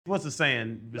What's the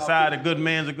saying? Beside a good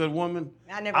man's a good woman.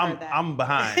 I never heard that. I'm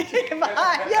behind.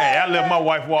 Behind, Hey, I let my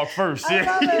wife walk first. I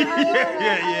love it.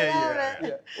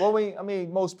 Yeah. Well, I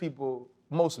mean,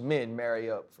 most men marry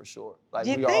up for sure. Like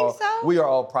Do you think so? We are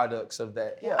all products of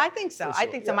that. Yeah, I think so. Sure. I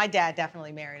think so. My dad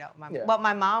definitely married up. Yeah. But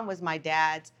my mom was my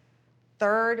dad's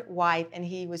third wife, and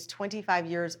he was 25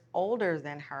 years older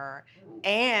than her,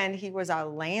 and he was our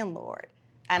landlord.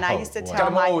 And I used to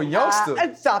tell my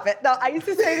youngster. Stop it. No, I used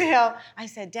to say to him, I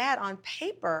said, Dad, on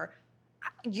paper,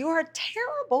 you're a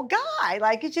terrible guy.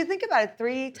 Like, you should think about it,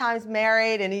 3 times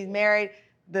married, and he's married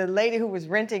the lady who was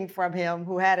renting from him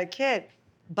who had a kid.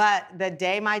 But the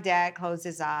day my dad closed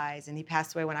his eyes, and he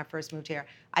passed away when I first moved here,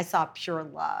 I saw pure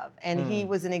love. And he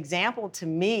was an example to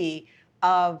me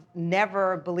of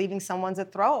never believing someone's a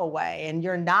throwaway and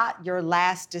you're not your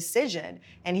last decision.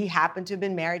 And he happened to have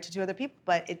been married to 2 other people,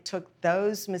 but it took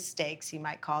those mistakes, you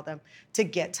might call them, to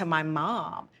get to my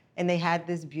mom. And they had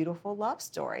this beautiful love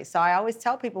story. So I always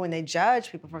tell people when they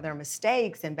judge people for their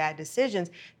mistakes and bad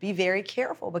decisions, be very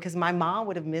careful, because my mom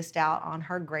would have missed out on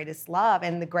her greatest love.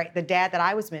 And the dad that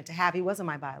I was meant to have, he wasn't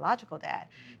my biological dad.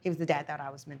 He was the dad that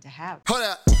I was meant to have. Hold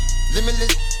up,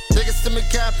 limitless, niggas to me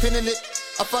cap pinning it.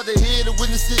 I fought the head to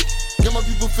witness it. Get my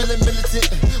people feeling militant.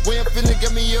 Way I'm feeling,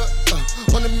 get me up.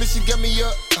 On the mission, get me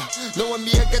up. Knowing me,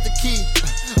 I got the key.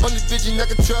 Only vision I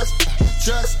can trust.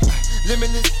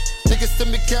 Limitless, niggas to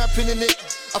me cap pinning it.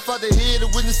 I fought the head to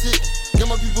witness it. Get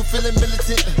my people feeling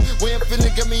militant. Way I'm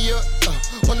feeling, get me up.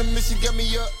 On the mission, get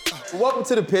me up. Welcome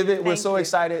to The Pivot. We're so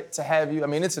excited to have you. I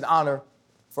mean, it's an honor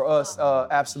for us,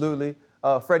 absolutely.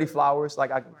 Freddie Flowers,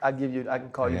 like I can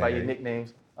call you by your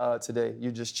nicknames today.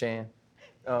 You're just Chan.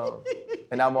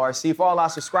 And I'm RC. For all our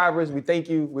subscribers, we thank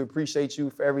you. We appreciate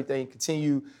you for everything.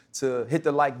 Continue to hit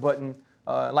the like button.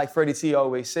 Like Freddie T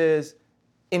always says,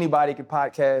 anybody can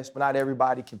podcast, but not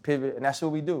everybody can pivot. And that's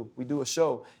what we do. We do a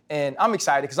show. And I'm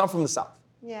excited because I'm from the South.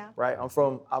 Yeah. Right? I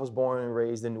was born and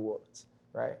raised in New Orleans.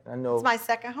 Right? I know. It's my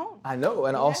second home. I know.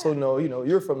 And I also know,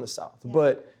 you're from the South. Yeah.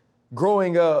 But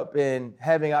growing up and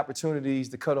having opportunities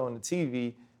to cut on the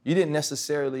TV, you didn't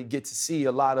necessarily get to see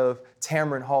a lot of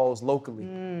Tamron halls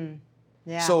locally.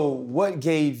 So what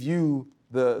gave you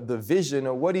the vision,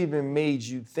 or what even made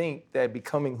you think that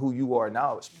becoming who you are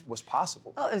now was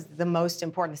possible? Well, it was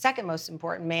the second most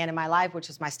important man in my life, which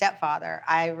was my stepfather.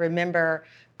 I remember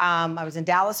I was in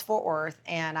Dallas, Fort Worth,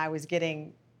 and I was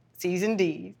getting C's and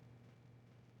D's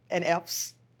and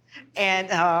F's. And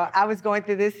I was going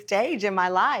through this stage in my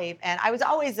life, and I was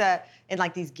always in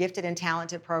like these gifted and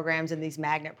talented programs and these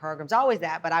magnet programs, always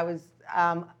that, but I was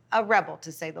a rebel,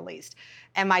 to say the least.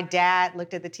 And my dad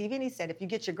looked at the TV and he said, if you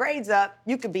get your grades up,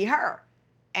 you could be her.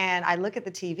 And I look at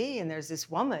the TV and there's this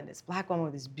woman, this black woman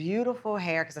with this beautiful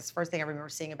hair, because that's the first thing I remember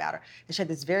seeing about her. And she had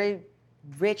this very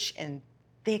rich and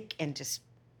thick and just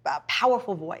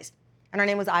powerful voice. And her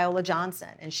name was Iola Johnson,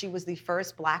 and she was the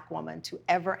first black woman to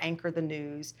ever anchor the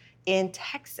news in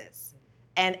Texas.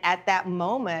 And at that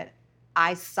moment,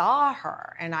 I saw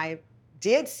her, and I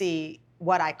did see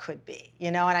what I could be,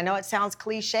 And I know it sounds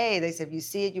cliche. They say if you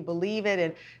see it, you believe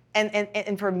it,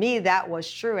 and for me, that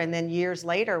was true. And then years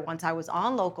later, once I was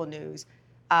on local news,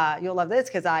 you'll love this,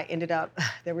 because I ended up,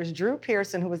 there was Drew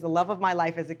Pearson, who was the love of my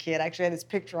life as a kid. I actually had his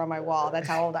picture on my wall. That's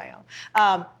how old I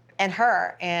am.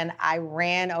 And I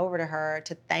ran over to her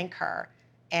to thank her.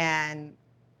 And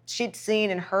she'd seen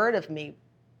and heard of me,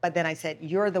 but then I said,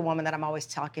 you're the woman that I'm always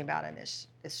talking about in this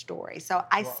story. So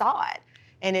I saw it,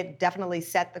 and it definitely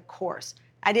set the course.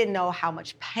 I didn't know how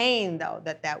much pain, though,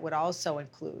 that would also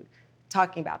include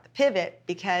talking about the pivot,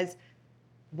 because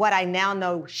what I now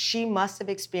know she must have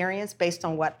experienced based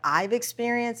on what I've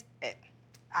experienced,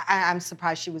 I'm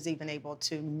surprised she was even able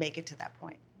to make it to that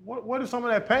point. What is some of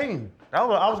that pain? I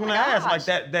was going to ask, like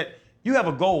that you have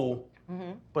a goal,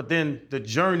 but then the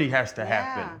journey has to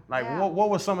happen. What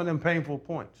were some of them painful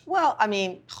points? Well, I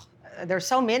mean, there's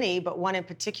so many, but one in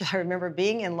particular, I remember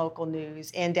being in local news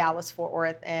in Dallas, Fort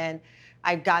Worth, and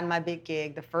I'd gotten my big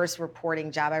gig, the first reporting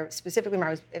job.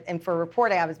 And for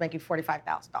reporting, I was making $45,000.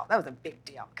 That was a big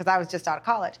deal, because I was just out of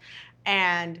college.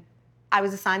 And I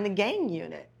was assigned the gang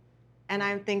unit. And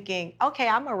I'm thinking, okay,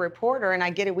 I'm a reporter, and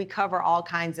I get it, we cover all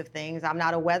kinds of things. I'm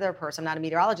not a weather person, I'm not a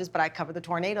meteorologist, but I cover the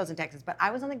tornadoes in Texas. But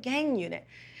I was on the gang unit,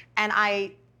 and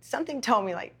something told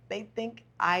me, like, they think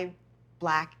I'm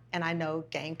Black and I know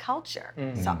gang culture.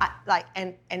 So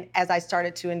and as I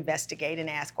started to investigate and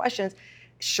ask questions,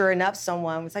 sure enough,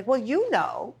 someone was like, well,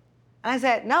 And I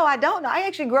said, no, I don't know. I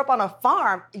actually grew up on a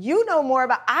farm. You know more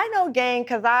about, I know gang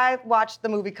because I watched the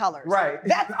movie Colors. Right.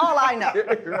 That's all I know.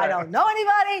 Right. I don't know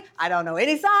anybody. I don't know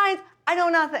any signs. I know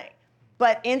nothing.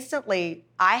 But instantly,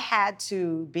 I had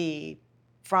to be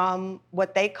from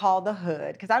what they call the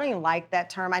hood, because I don't even like that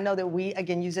term. I know that we,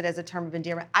 again, use it as a term of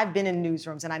endearment. I've been in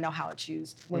newsrooms and I know how it's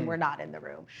used when we're not in the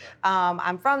room.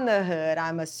 I'm from the hood,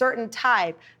 I'm a certain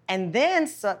type, and then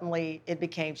suddenly it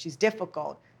became she's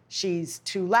difficult, she's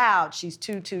too loud, she's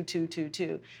too.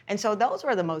 And so those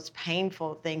were the most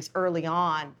painful things early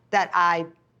on that I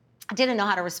didn't know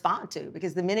how to respond to,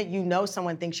 because the minute you know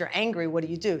someone thinks you're angry, what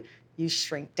do? You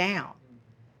shrink down.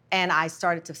 And I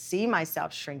started to see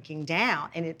myself shrinking down,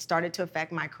 and it started to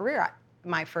affect my career.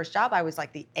 My first job, I was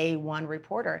like the A1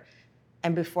 reporter,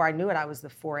 and before I knew it, I was the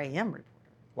 4 a.m. reporter.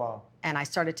 Wow. And I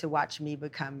started to watch me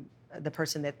become the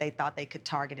person that they thought they could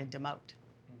target and demote.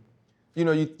 You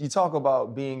know, you talk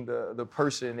about being the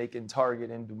person they can target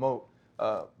and demote.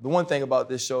 The one thing about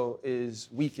this show is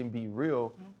we can be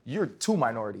real. You're two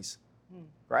minorities,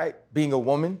 right? Being a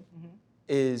woman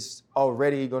is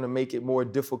already going to make it more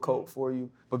difficult for you.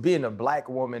 But being a Black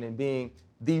woman and being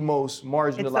the most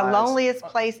marginalized... It's the loneliest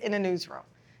place in a newsroom,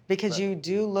 because you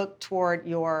do look toward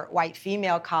your white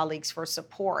female colleagues for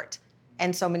support.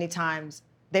 And so many times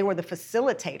they were the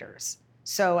facilitators.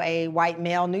 So a white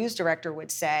male news director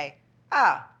would say,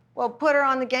 well, put her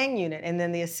on the gang unit. And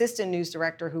then the assistant news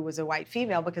director, who was a white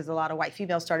female, because a lot of white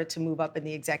females started to move up in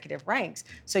the executive ranks.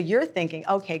 So you're thinking,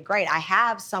 okay, great, I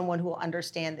have someone who will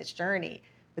understand this journey.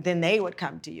 But then they would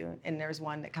come to you. And there's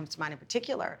one that comes to mind in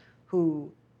particular who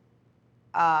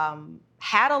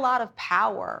had a lot of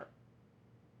power,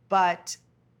 but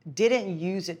didn't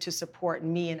use it to support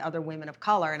me and other women of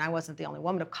color. And I wasn't the only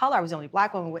woman of color. I was the only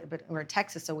Black woman, but we're in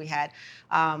Texas, so we had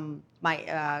one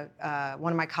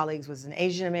of my colleagues was an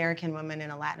Asian American woman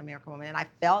and a Latin American woman. And I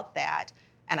felt that,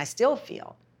 and I still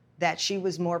feel, that she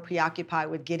was more preoccupied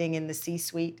with getting in the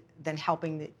C-suite than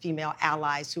helping the female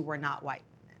allies who were not white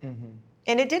women.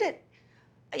 And it didn't,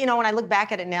 you know, when I look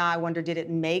back at it now, I wonder, did it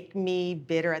make me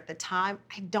bitter at the time?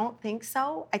 I don't think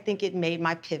so. I think it made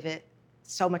my pivot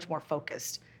so much more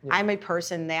focused. Yeah. I'm a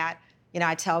person that, you know,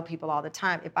 I tell people all the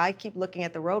time, if I keep looking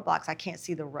at the roadblocks, I can't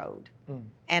see the road.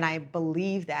 And I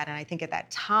believe that. And I think at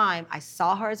that time, I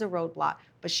saw her as a roadblock,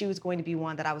 but she was going to be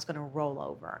one that I was going to roll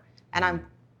over. And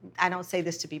I don't say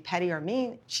this to be petty or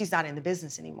mean. She's not in the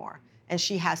business anymore. And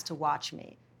she has to watch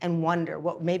me and wonder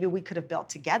what maybe we could have built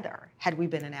together had we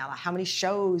been an ally. How many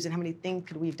shows and how many things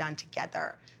could we have done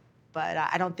together? But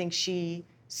I don't think she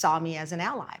saw me as an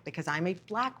ally, because I'm a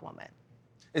Black woman.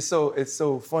 It's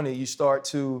so funny. You start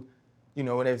to, you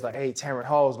know, when they was like, "Hey, Tamron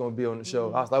Hall's gonna be on the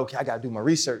show," I was like, "Okay, I gotta do my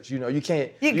research." You know, you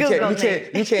can't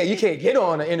get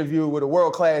on an interview with a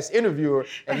world-class interviewer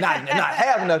and not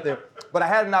have nothing. But I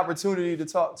had an opportunity to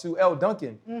talk to Elle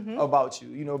Duncan about you,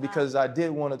 you know, because I did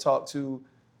want to talk to,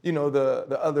 you know,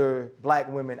 the other Black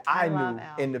women I knew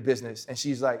in the business. And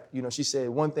she's like, you know, she said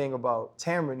one thing about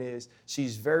Tamron is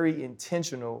she's very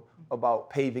intentional about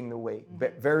paving the way,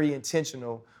 very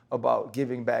intentional about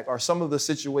giving back. Are some of the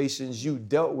situations you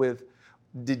dealt with,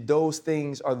 are those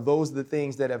the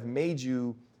things that have made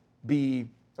you be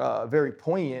very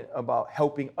poignant about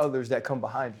helping others that come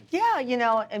behind you? Yeah, you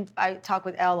know, and I talk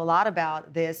with Elle a lot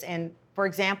about this. And for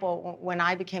example, when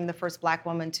I became the first Black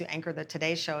woman to anchor the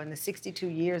Today Show in the 62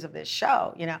 years of this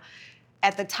show, you know,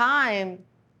 at the time,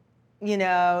 you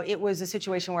know, it was a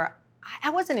situation where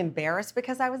I wasn't embarrassed,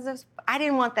 because I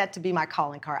didn't want that to be my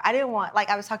calling card. I didn't want,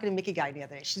 like I was talking to Mickey Guy the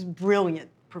other day. She's a brilliant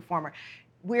performer.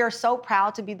 We are so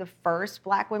proud to be the first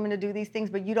Black women to do these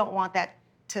things, but you don't want that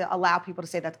to allow people to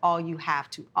say that's all you have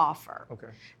to offer. Okay.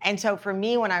 And so for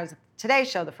me, when I was at the Today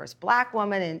Show, the first Black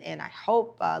woman, and I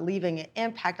hope leaving an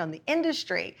impact on the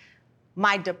industry,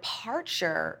 my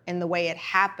departure in the way it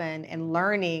happened and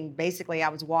learning, basically I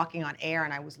was walking on air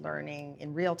and I was learning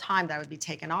in real time that I would be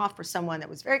taken off for someone that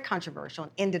was very controversial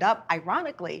and ended up,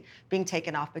 ironically, being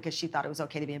taken off because she thought it was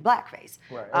okay to be in blackface.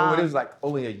 Right, it was like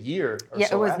only a year or so. Yeah,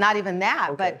 it was not even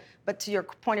that, okay. But to your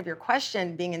point of your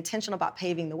question, being intentional about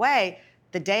paving the way,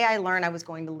 the day I learned I was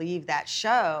going to leave that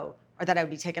show, or that I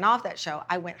would be taken off that show,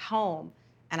 I went home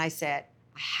and I said,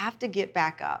 I have to get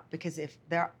back up, because if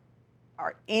there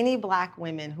are any Black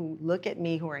women who look at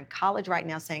me who are in college right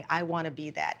now saying, I want to be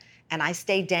that, and I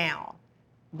stay down,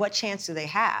 what chance do they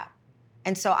have?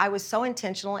 And so I was so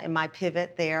intentional in my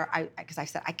pivot there, because I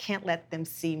said, I can't let them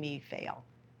see me fail.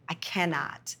 I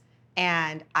cannot.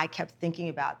 And I kept thinking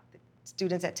about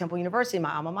students at Temple University,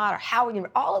 my alma mater, Howard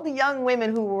University, all of the young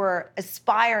women who were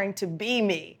aspiring to be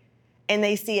me, and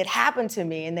they see it happen to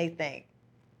me, and they think,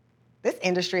 this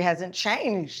industry hasn't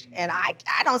changed, and I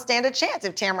don't stand a chance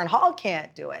if Tamron Hall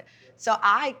can't do it. So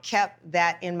I kept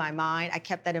that in my mind. I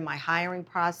kept that in my hiring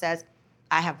process.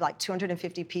 I have like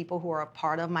 250 people who are a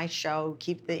part of my show,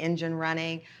 keep the engine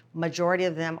running. Majority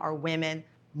of them are women.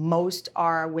 Most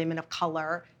are women of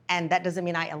color. And that doesn't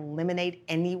mean I eliminate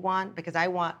anyone, because I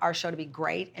want our show to be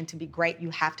great. And to be great, you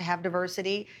have to have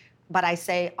diversity. But I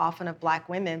say often of Black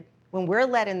women, when we're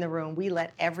let in the room, we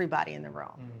let everybody in the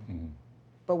room. Mm-hmm.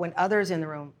 But when others in the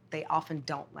room, they often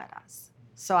don't let us.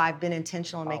 So I've been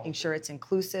intentional in making sure it's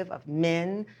inclusive of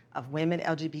men, of women,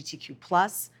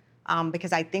 LGBTQ+,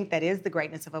 because I think that is the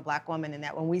greatness of a Black woman, in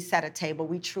that when we set a table,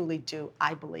 we truly do,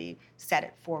 I believe, set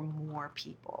it for more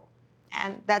people.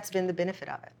 And that's been the benefit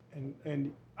of it.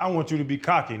 And I want you to be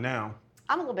cocky now.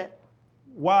 I'm a little bit.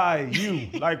 Why you?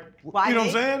 Like, Why you know me?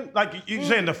 what I'm saying? Like, you're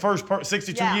saying the first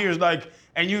 62 years, like,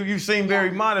 and you seem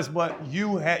very modest, but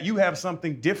you have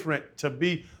something different to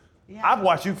be. Yeah. I've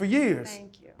watched you for years.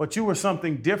 Thank you. But you were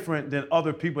something different than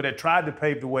other people that tried to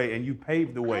pave the way, and you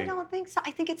paved the way. I don't think so.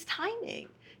 I think it's timing.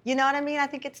 You know what I mean? I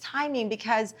think it's timing,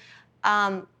 because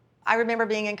I remember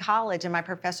being in college and my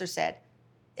professor said,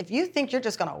 if you think you're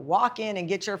just gonna walk in and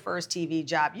get your first TV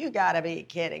job, you gotta be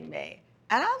kidding me.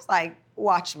 And I was like,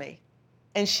 watch me.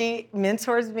 And she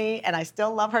mentors me, and I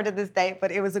still love her to this day, but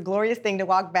it was a glorious thing to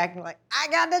walk back and be like, I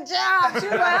got the job. She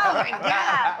was like, oh my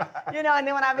God. You know, and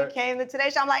then when I became the Today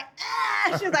Show, I'm like,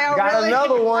 ah. She was like, oh got really?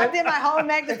 Another one. I did my whole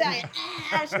magazine.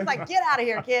 She was like, get out of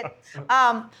here, kid.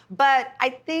 But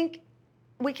I think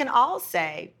we can all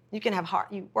say, you can have hard,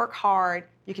 you work hard,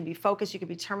 you can be focused, you can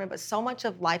be determined, but so much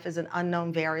of life is an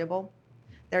unknown variable.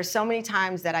 There are so many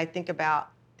times that I think about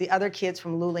the other kids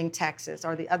from Luling, Texas,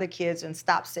 or the other kids in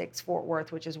Stop 6, Fort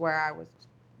Worth, which is where I was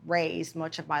raised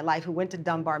much of my life, who went to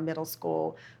Dunbar Middle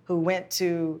School, who went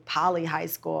to Poly High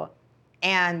School,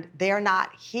 and they're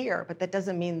not here, but that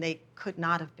doesn't mean they could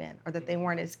not have been, or that they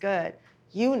weren't as good.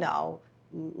 You know,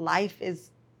 life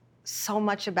is so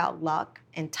much about luck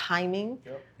and timing.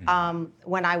 Yep.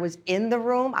 When I was in the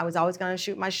room, I was always gonna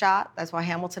shoot my shot. That's why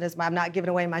Hamilton is I'm not giving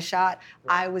away my shot.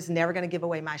 Right. I was never gonna give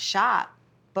away my shot.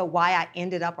 But why I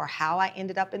ended up, or how I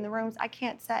ended up in the rooms, I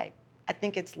can't say. I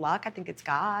think it's luck, I think it's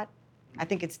God, I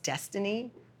think it's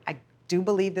destiny. I do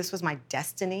believe this was my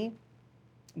destiny.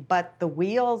 But the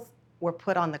wheels were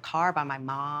put on the car by my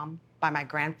mom, by my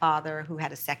grandfather, who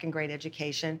had a second grade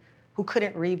education, who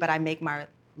couldn't read, but I make my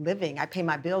living. I pay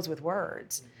my bills with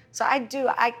words. So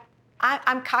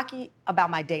I'm cocky about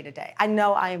my day-to-day. I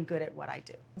know I am good at what I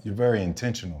do. You're very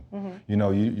intentional. Mm-hmm. You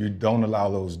know, you don't allow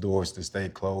those doors to stay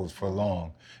closed for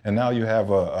long. And now you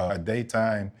have a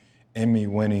daytime Emmy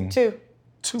winning. Two.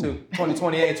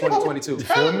 2020 and 2022. You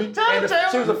feel me? And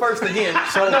she was the first again.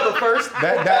 So another first.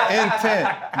 That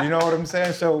intent, you know what I'm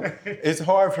saying? So it's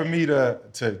hard for me to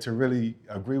really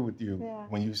agree with you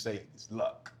when you say it's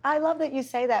luck. I love that you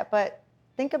say that, but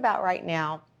think about right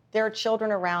now, there are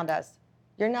children around us.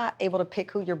 You're not able to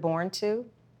pick who you're born to.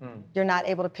 You're not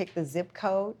able to pick the zip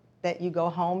code that you go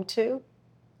home to.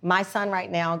 My son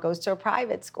right now goes to a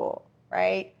private school,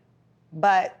 right?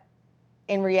 But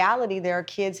in reality, there are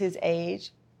kids his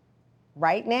age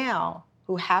right now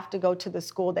who have to go to the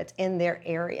school that's in their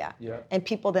area. Yeah. And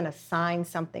people then assign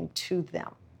something to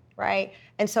them, right?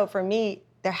 And so for me,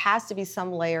 there has to be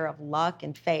some layer of luck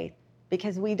and faith,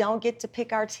 because we don't get to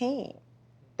pick our team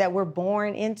that we're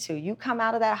born into. You come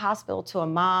out of that hospital to a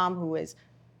mom who is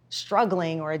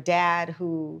struggling, or a dad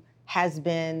who has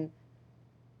been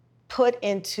put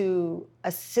into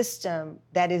a system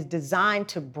that is designed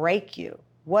to break you.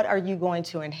 What are you going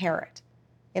to inherit?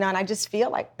 You know, and I just feel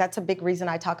like that's a big reason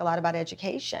I talk a lot about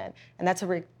education. And that's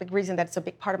a big reason that's a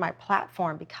big part of my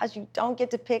platform, because you don't get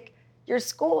to pick your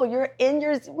school.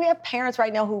 We have parents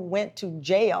right now who went to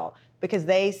jail because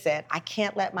they said, I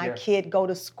can't let my kid go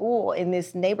to school in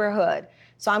this neighborhood.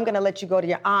 So I'm gonna let you go to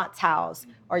your aunt's house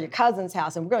or your cousin's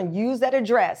house, and we're gonna use that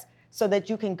address so that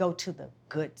you can go to the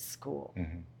good school.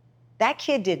 Mm-hmm. That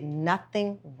kid did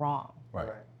nothing wrong. Right.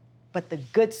 But the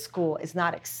good school is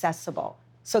not accessible.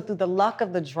 So through the luck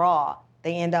of the draw,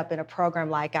 they end up in a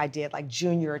program like I did, like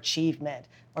Junior Achievement,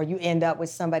 or you end up with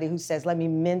somebody who says, let me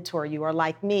mentor you, or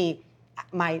like me,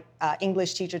 my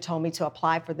English teacher told me to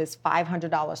apply for this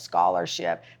 $500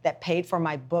 scholarship that paid for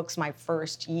my books my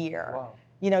first year. Wow.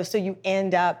 You know, so you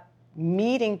end up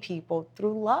meeting people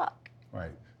through luck.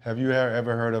 Right. Have you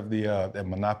ever heard of the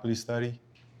Monopoly study?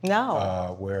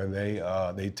 No. Where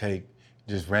they take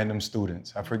just random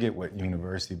students. I forget what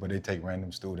university, but they take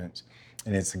random students,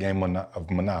 and it's a game of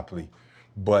Monopoly.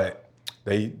 But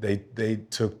they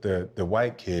took the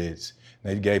white kids,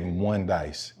 and they gave them one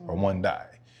dice or one die.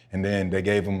 And then they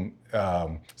gave them,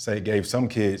 gave some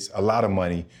kids a lot of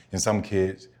money and some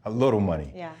kids a little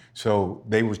money. Yeah. So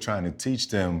they was trying to teach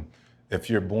them, if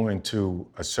you're born to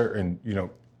a certain,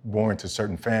 born to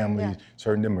certain families,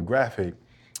 certain demographic,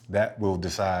 that will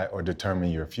decide or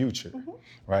determine your future,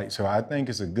 right? So I think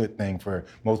it's a good thing for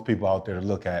most people out there to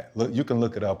look at. Look, you can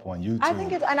look it up on YouTube. I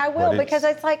think and I will, because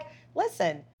it's like,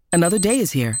 listen. Another day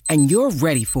is here, and you're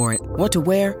ready for it. What to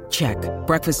wear? Check.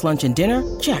 Breakfast, lunch, and dinner?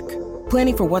 Check.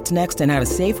 Planning for what's next and how to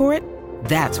save for it?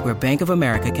 That's where Bank of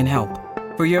America can help.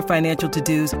 For your financial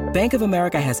to-dos, Bank of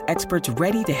America has experts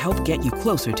ready to help get you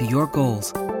closer to your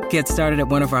goals. Get started at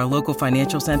one of our local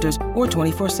financial centers or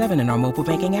 24/7 in our mobile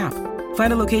banking app.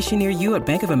 Find a location near you at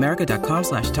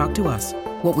bankofamerica.com/talktous.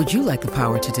 What would you like the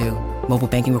power to do? Mobile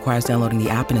banking requires downloading the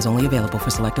app and is only available for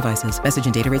select devices. Message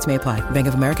and data rates may apply. Bank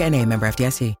of America N.A., member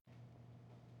FDIC.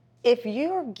 If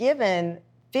you're given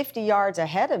 50 yards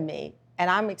ahead of me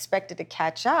and I'm expected to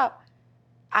catch up,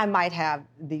 I might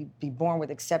be born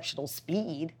with exceptional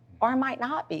speed, or I might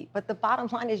not be. But the bottom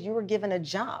line is you were given a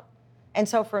jump. And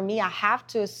so for me, I have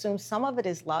to assume some of it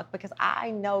is luck, because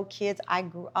I know kids I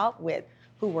grew up with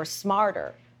who were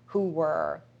smarter, who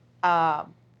were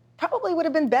probably would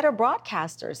have been better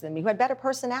broadcasters than me, who had better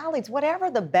personalities,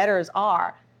 whatever the betters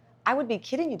are. I would be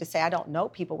kidding you to say I don't know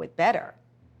people with better,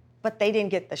 but they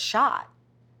didn't get the shot.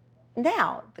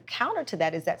 Now, the counter to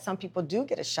that is that some people do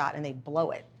get a shot and they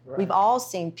blow it. Right. We've all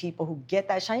seen people who get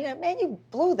that shot. You're like, man, you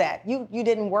blew that. You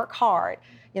didn't work hard.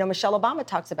 You know, Michelle Obama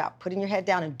talks about putting your head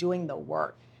down and doing the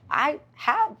work. I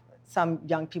have some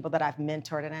young people that I've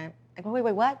mentored, and I'm like,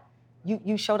 wait, what?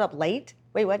 You showed up late?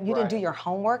 Wait, what? You didn't do your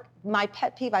homework? My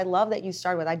pet peeve, I love that you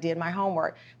started with, I did my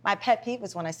homework. My pet peeve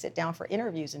is when I sit down for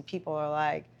interviews and people are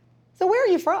like, so where are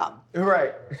you from?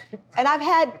 Right. And I've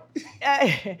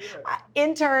had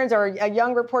interns or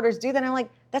young reporters do that, and I'm like,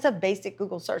 that's a basic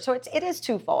Google search. So it is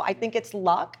twofold. I think it's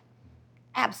luck,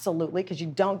 absolutely, because you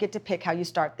don't get to pick how you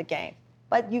start the game.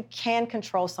 But you can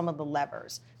control some of the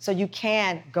levers. So you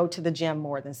can go to the gym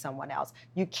more than someone else.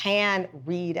 You can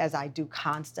read, as I do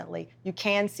constantly. You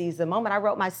can seize the moment. I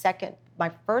wrote my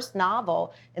first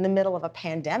novel in the middle of a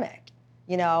pandemic,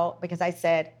 you know, because I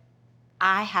said,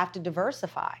 I have to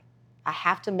diversify. I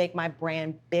have to make my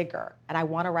brand bigger. And I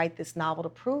want to write this novel to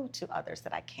prove to others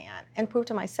that I can and prove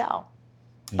to myself.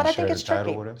 But I think it's tricky.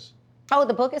 Title with us? Oh,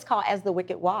 the book is called As the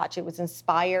Wicked Watch. It was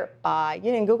inspired by,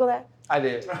 you didn't Google that? I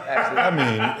did, actually. I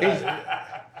mean,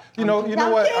 you know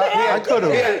what? I could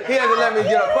have. He had to let me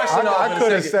get a question off. I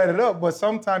could have set it up, but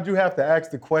sometimes you have to ask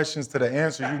the questions to the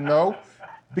answers you know,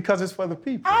 because it's for the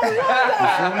people. I love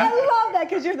that. I love that,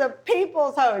 because you're the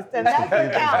people's host, and that's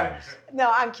the count. No,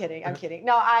 I'm kidding.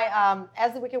 No,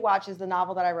 As the Wicked Watch is the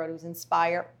novel that I wrote. It was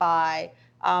inspired by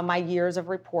my years of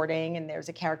reporting, and there's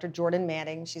a character, Jordan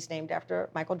Manning. She's named after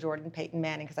Michael Jordan, Peyton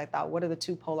Manning, because I thought, what are the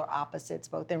two polar opposites,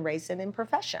 both in race and in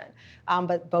profession,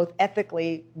 but both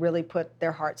ethically really put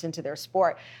their hearts into their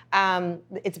sport.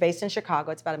 It's based in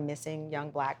Chicago. It's about a missing young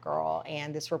Black girl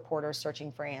and this reporter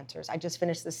searching for answers. I just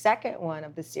finished the second one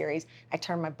of the series. I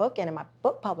turned my book in, and my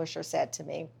book publisher said to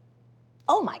me,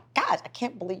 oh my God, I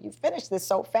can't believe you finished this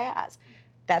so fast.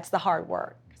 That's the hard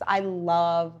work. I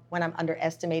love when I'm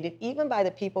underestimated, even by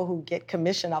the people who get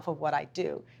commission off of what I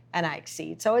do, and I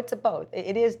exceed. So it's a both.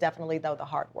 It is definitely, though, the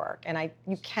hard work, and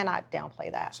you cannot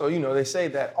downplay that. So, you know, they say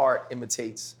that art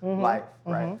imitates life,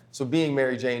 right? So being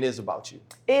Mary Jane is about you.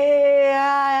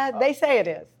 Yeah, they say it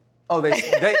is. Oh,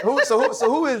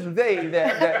 who is they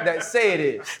that say it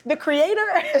is? The creator?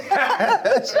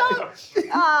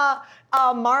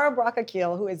 Mara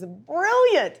Brockakil, who is a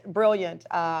brilliant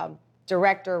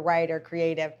director, writer,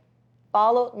 creative,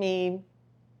 followed me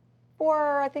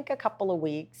for, I think, a couple of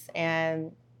weeks.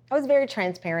 And I was very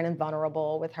transparent and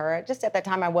vulnerable with her. Just at that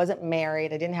time, I wasn't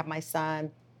married. I didn't have my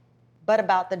son. But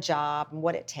about the job and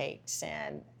what it takes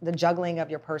and the juggling of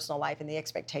your personal life and the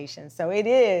expectations. So it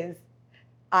is,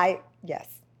 yes.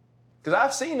 Because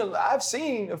I've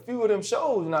seen a few of them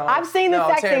shows now. I've seen the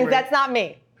sex scenes. That's not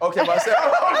me. Okay, but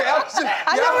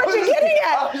I know what you're getting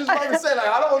at. I was just about to say, like,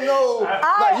 I don't know.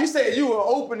 Like, you said you were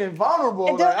open and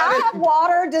vulnerable. I have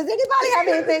water. Does anybody have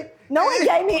anything? No one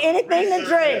gave me anything to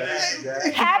drink.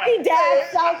 Happy Dad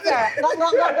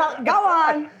seltzer. Go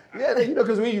on. Yeah, you know,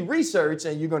 because when you research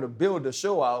and you're going to build a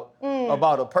show out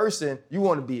about a person, you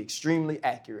want to be extremely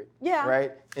accurate. Yeah.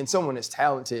 Right? And someone that's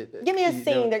talented. Give me a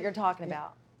scene that you're talking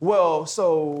about. Well,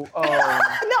 so...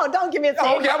 no, don't give me a scene.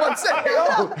 Okay, I'm about to say.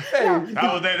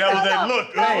 That was that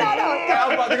look. No. I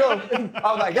was about to go.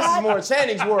 I was like, this is more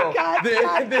Channing's world. But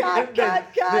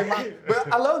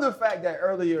I love the fact that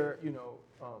earlier, you know,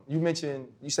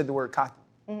 you said the word cocky,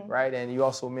 right? And you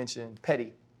also mentioned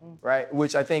petty, right?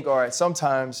 Which I think are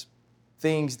sometimes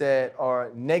things that are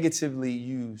negatively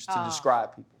used to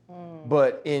describe people.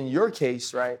 But in your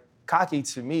case, right, cocky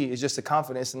to me is just a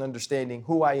confidence in understanding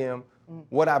who I am,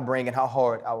 what I bring, and how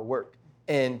hard I will work.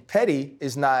 And petty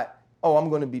is not oh, I'm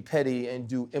going to be petty and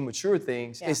do immature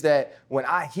things. Yeah. It's that when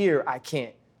I hear I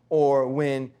can't, or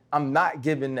when I'm not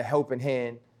given the helping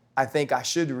hand I think I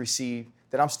should receive,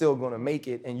 that I'm still going to make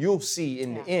it, and you'll see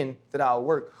in the end that I'll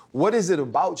work. What is it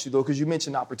about you, though, because you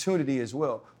mentioned opportunity as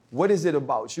well. What is it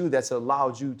about you that's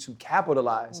allowed you to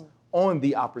capitalize on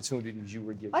the opportunities you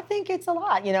were given? I think it's a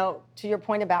lot. You know, to your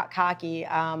point about cocky,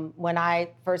 when I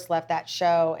first left that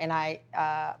show, and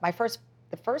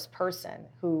the first person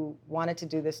who wanted to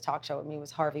do this talk show with me was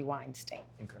Harvey Weinstein.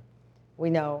 Okay. We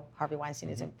know Harvey Weinstein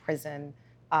is in prison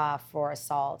for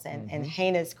assaults and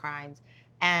heinous crimes.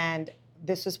 And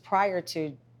this was prior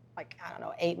to,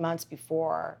 8 months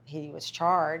before he was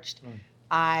charged.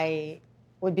 I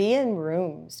would be in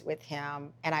rooms with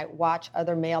him, and I watch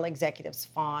other male executives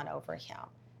fawn over him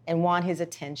and want his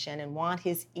attention and want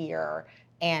his ear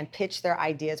and pitch their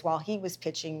ideas while he was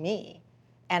pitching me.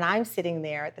 And I'm sitting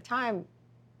there at the time,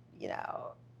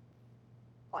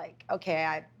 okay,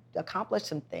 I accomplished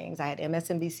some things. I had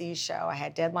MSNBC's show, I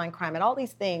had Deadline Crime, and all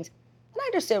these things. And I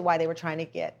understood why they were trying to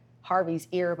get Harvey's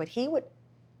ear, but he would,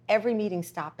 every meeting,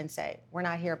 stop and say, we're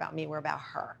not here about me, we're about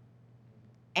her.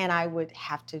 And I would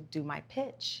have to do my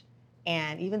pitch.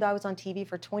 And even though I was on TV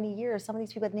for 20 years, some of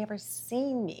these people had never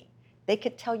seen me. They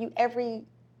could tell you every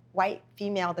white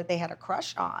female that they had a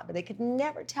crush on, but they could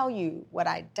never tell you what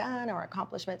I'd done or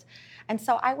accomplishments. And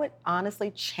so I would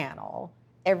honestly channel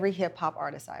every hip hop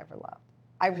artist I ever loved.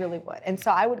 I really would. And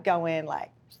so I would go in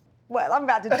like, well, I'm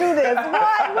about to do this.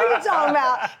 What are you talking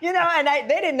about? And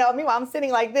they didn't know me. Well, I'm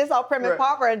sitting like this, all prim and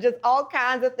proper, and just all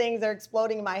kinds of things are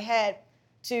exploding in my head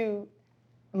to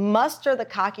muster the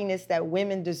cockiness that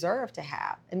women deserve to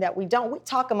have, and that we don't. We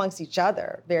talk amongst each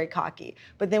other very cocky,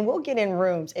 but then we'll get in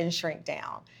rooms and shrink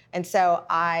down. And so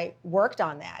I worked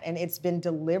on that, and it's been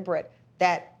deliberate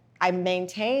that I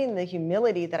maintain the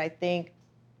humility that I think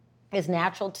is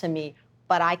natural to me,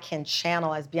 but I can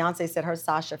channel, as Beyonce said, her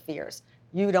Sasha Fierce.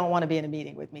 You don't want to be in a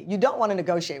meeting with me. You don't want to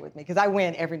negotiate with me, because I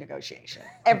win every negotiation,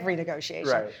 every negotiation.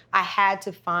 Right. I had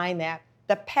to find that.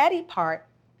 The petty part,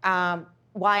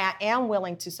 why I am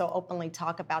willing to so openly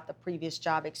talk about the previous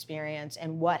job experience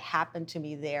and what happened to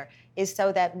me there, is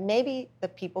so that maybe the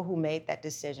people who made that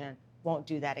decision won't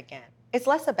do that again. It's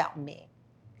less about me.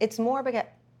 It's more because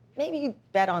maybe you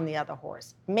bet on the other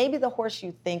horse. Maybe the horse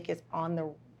you think is on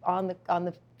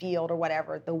the field or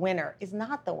whatever, the winner, is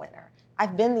not the winner.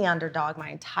 I've been the underdog my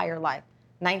entire life.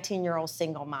 19-year-old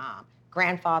single mom.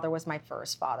 Grandfather was my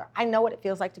first father. I know what it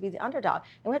feels like to be the underdog.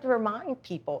 And we have to remind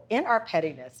people in our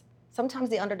pettiness, sometimes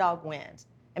the underdog wins.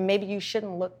 And maybe you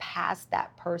shouldn't look past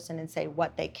that person and say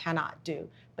what they cannot do,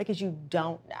 because you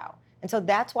don't know. And so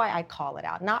that's why I call it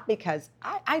out. Not because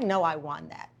I know I won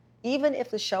that. Even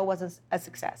if the show wasn't a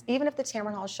success, even if the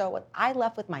Tamron Hall show was, I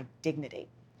left with my dignity.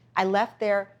 I left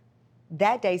there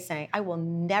that day saying, I will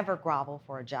never grovel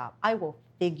for a job. I will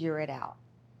figure it out.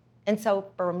 And so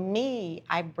for me,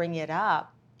 I bring it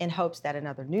up in hopes that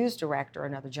another news director,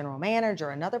 another general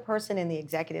manager, another person in the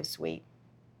executive suite,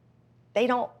 they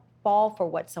don't fall for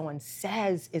what someone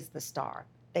says is the star.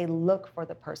 They look for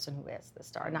the person who is the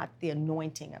star, not the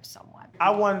anointing of someone.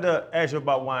 I wanted to ask you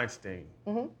about Weinstein.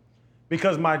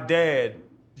 Because my dad,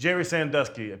 Jerry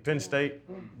Sandusky at Penn State,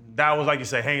 that was, like you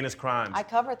say, heinous crimes. I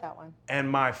covered that one. And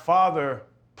my father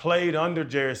played under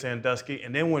Jerry Sandusky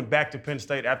and then went back to Penn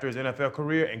State after his NFL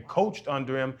career and coached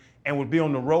under him and would be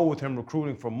on the road with him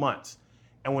recruiting for months.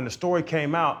 And when the story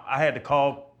came out, I had to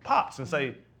call Pops and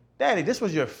say, Daddy, this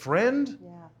was your friend? Yeah.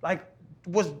 Like,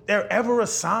 was there ever a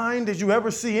sign? Did you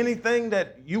ever see anything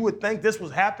that you would think this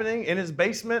was happening in his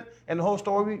basement and the whole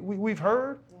story we've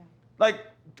heard? Yeah. Like,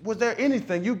 was there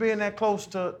anything, you being that close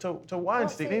to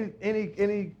Weinstein,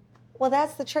 any? Well,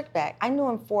 that's the trick bag. I knew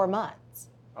him 4 months.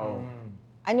 Oh.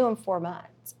 I knew him 4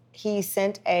 months. He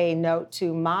sent a note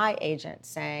to my agent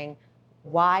saying,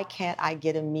 why can't I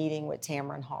get a meeting with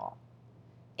Tamron Hall?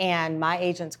 And my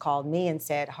agents called me and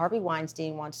said, Harvey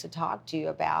Weinstein wants to talk to you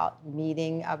about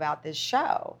meeting about this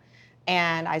show.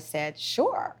 And I said,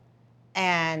 sure.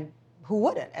 And who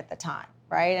wouldn't at the time,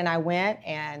 right? And I went,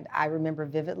 and I remember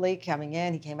vividly coming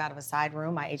in. He came out of a side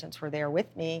room. My agents were there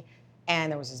with me.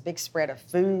 And there was this big spread of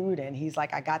food. And he's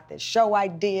like, I got this show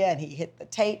idea. And he hit the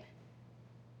tape.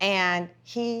 And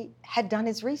he had done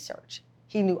his research.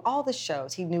 He knew all the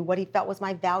shows. He knew what he felt was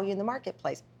my value in the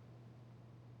marketplace.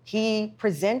 He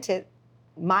presented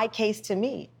my case to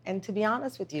me. And to be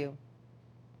honest with you,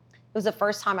 it was the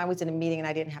first time I was in a meeting and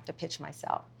I didn't have to pitch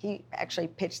myself. He actually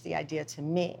pitched the idea to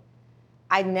me.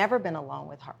 I'd never been alone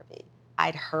with Harvey.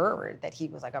 I'd heard that he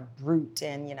was like a brute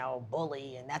and,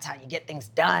 bully, and that's how you get things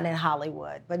done in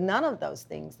Hollywood. But none of those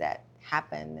things that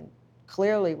happened and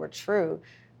clearly were true,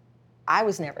 I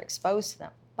was never exposed to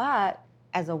them. But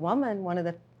as a woman, one of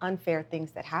the unfair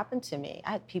things that happened to me,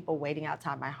 I had people waiting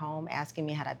outside my home asking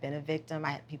me had I been a victim.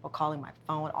 I had people calling my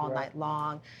phone all night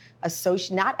long,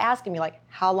 not asking me like,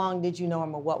 how long did you know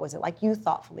him or what was it? Like you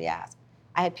thoughtfully asked.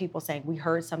 I had people saying, we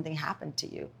heard something happened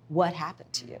to you. What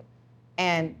happened to you?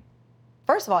 And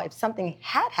first of all, if something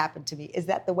had happened to me, is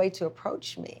that the way to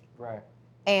approach me? Right.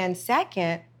 And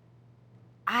second,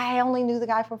 I only knew the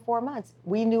guy for 4 months.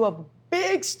 We knew of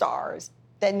big stars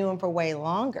that knew him for way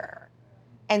longer.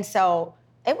 And so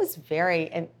it was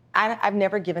and I've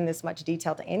never given this much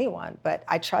detail to anyone, but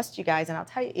I trust you guys, and I'll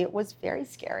tell you, it was very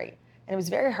scary. And it was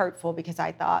very hurtful because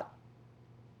I thought,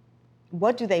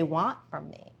 what do they want from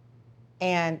me?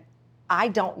 And I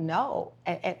don't know.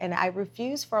 And I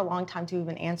refused for a long time to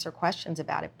even answer questions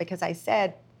about it because I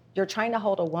said, you're trying to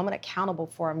hold a woman accountable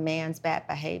for a man's bad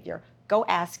behavior. Go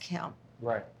ask him.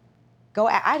 Right.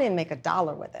 I didn't make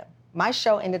 $1 with him. My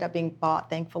show ended up being bought,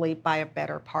 thankfully, by a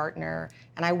better partner.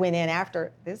 And I went in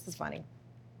after, this is funny,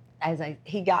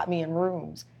 he got me in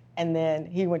rooms. And then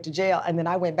he went to jail. And then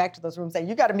I went back to those rooms saying,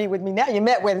 you got to meet with me now. You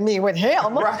met with me with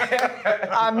him. Right.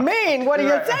 I mean, what are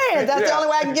you saying? That's the only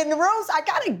way I can get in the rooms? I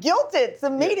kind of guilted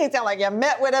some meetings. I'm like, you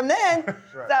met with him then.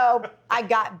 Right. So I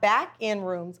got back in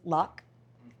rooms, luck,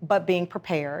 but being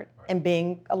prepared and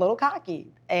being a little cocky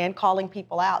and calling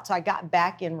people out. So I got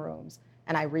back in rooms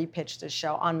and I repitched the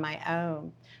show on my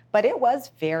own. But it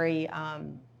was very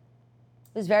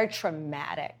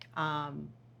traumatic.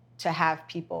 To have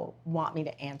people want me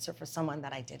to answer for someone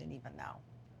that I didn't even know.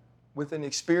 With an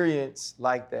experience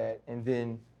like that, and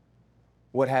then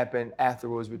what happened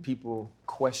afterwards with people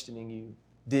questioning you,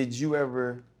 did you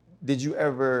ever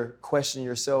question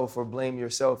yourself or blame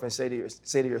yourself and say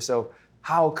to yourself,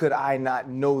 how could I not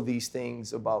know these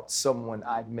things about someone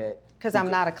I'd met? Because I'm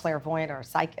not a clairvoyant or a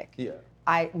psychic. Yeah.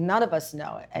 None of us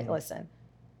know it. Mm-hmm. Listen,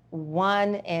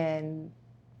 1 in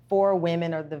 4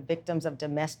 women are the victims of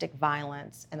domestic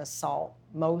violence and assault.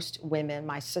 Most women,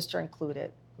 my sister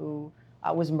included, who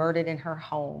was murdered in her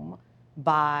home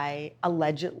by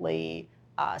allegedly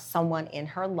someone in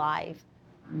her life.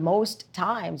 Most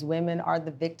times, women are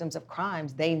the victims of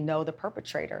crimes. They know the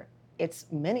perpetrator. It's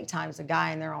many times a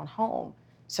guy in their own home.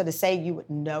 So to say you would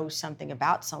know something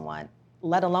about someone,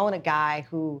 let alone a guy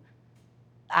who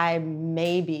I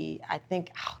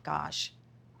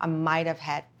might have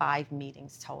had 5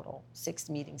 meetings total, 6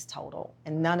 meetings total,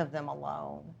 and none of them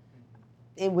alone.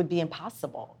 It would be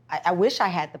impossible. I wish I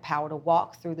had the power to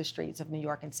walk through the streets of New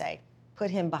York and say,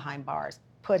 put him behind bars,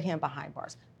 put him behind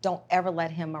bars. Don't ever let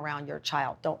him around your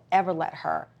child. Don't ever let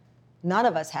her. None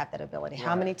of us have that ability. Right.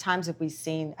 How many times have we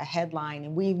seen a headline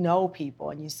and we know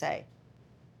people and you say,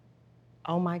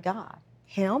 oh my God,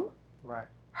 him? Right.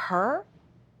 Her?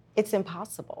 It's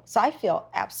impossible. So I feel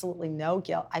absolutely no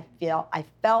guilt. I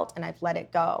felt, and I've let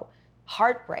it go,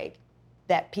 heartbreak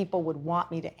that people would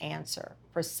want me to answer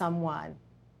for someone,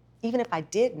 even if I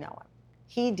did know him.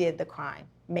 He did the crime.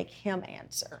 Make him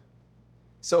answer.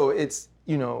 So it's,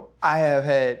 I have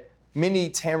had many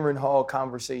Tamron Hall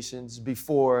conversations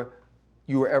before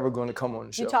you were ever going to come on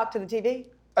the show. You talk to the TV?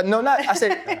 No, I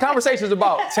said conversations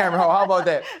about Tamron Hall. How about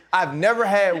that? I've never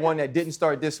had one that didn't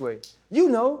start this way.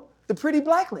 The pretty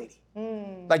black lady.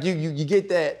 Like you get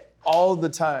that all the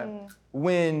time.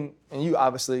 And you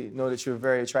obviously know that you're a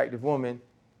very attractive woman,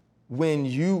 when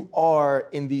you are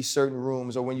in these certain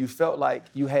rooms or when you felt like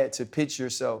you had to pitch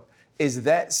yourself, is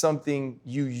that something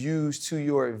you use to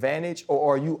your advantage,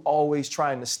 or are you always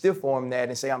trying to stiff arm that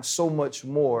and say, I'm so much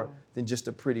more than just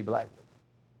a pretty black lady?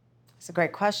 It's a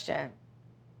great question.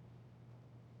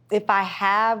 If I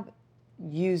have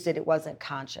used it, it wasn't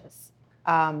conscious.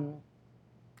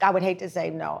 I would hate to say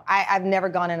no. I've never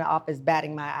gone in the office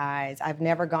batting my eyes. I've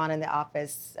never gone in the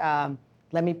office,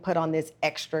 let me put on this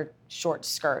extra short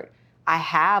skirt. I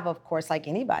have, of course, like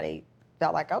anybody,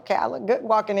 felt like, okay, I look good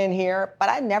walking in here, but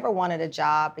I never wanted a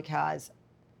job because,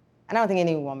 I don't think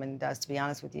any woman does, to be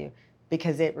honest with you,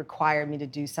 because it required me to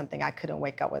do something I couldn't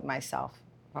wake up with myself.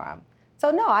 So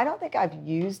no, I don't think I've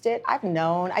used it. I've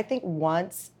known, I think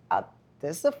once,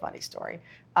 this is a funny story,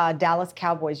 Dallas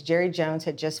Cowboys, Jerry Jones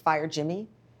had just fired Jimmy,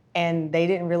 and they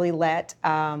didn't really let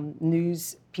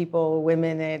news people,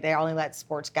 women, they only let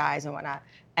sports guys and whatnot.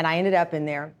 And I ended up in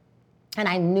there, and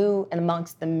I knew, and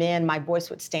amongst the men, my voice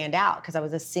would stand out because I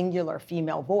was a singular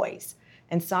female voice.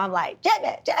 And so I'm like,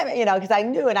 Jimmy, because I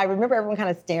knew, and I remember everyone kind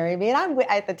of staring at me. And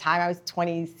at the time, I was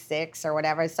 26 or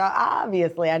whatever. So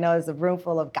obviously, I know there's a room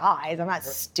full of guys. I'm not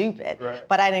stupid. Right.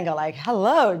 But I didn't go like,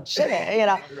 hello, Jimmy,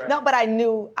 Right. No, but I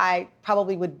knew I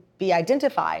probably would be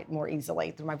identified more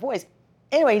easily through my voice.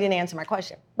 Anyway, he didn't answer my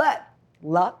question. But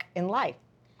luck in life.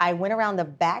 I went around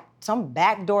some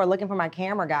back door looking for my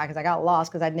camera guy because I got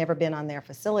lost because I'd never been on their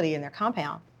facility in their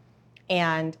compound.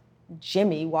 And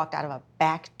Jimmy walked out of a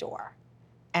back door.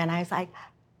 And I was like, Mr.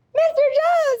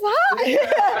 Jones, hi.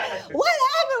 What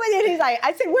happened with you? And he's like,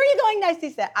 I said, where are you going next? He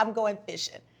said, I'm going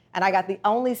fishing. And I got the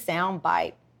only sound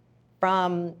bite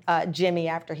from Jimmy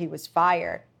after he was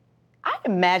fired. I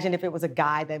imagine if it was a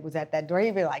guy that was at that door,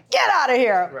 he'd be like, get out of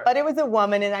here. Right. But it was a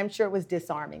woman, and I'm sure it was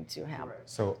disarming to him. Right.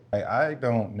 So I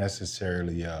don't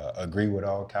necessarily agree with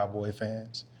all Cowboy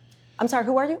fans. I'm sorry,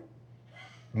 who are you?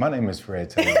 My name is Fred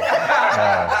Taylor.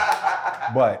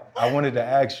 But I wanted to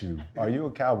ask you, are you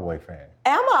a Cowboy fan?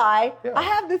 Am I? Yeah. I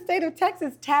have the state of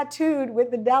Texas tattooed with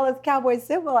the Dallas Cowboys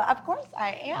symbol. Of course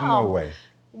I am. No way.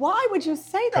 Why would you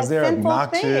say that Because they're sinful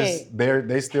obnoxious. thing?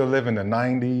 They still live in the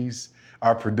 90s.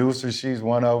 Our producer, she's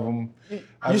one of them.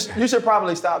 You should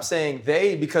probably stop saying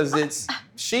they because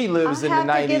she lives in the 90s as well.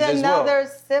 I have to get another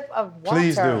sip of water.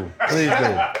 Please do. Please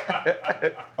do.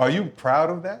 Are you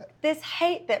proud of that? This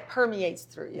hate that permeates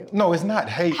through you. No, it's not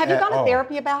hate Have you at gone to all.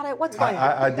 therapy about it? What's going on?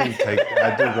 I do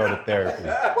go to therapy.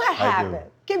 What happened?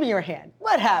 Give me your hand.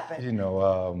 What happened? You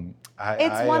know,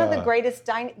 It's one of the greatest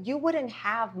you wouldn't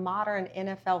have modern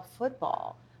NFL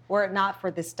football were it not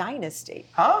for this dynasty.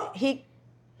 Huh?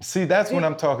 See, that's what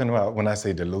I'm talking about when I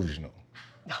say delusional.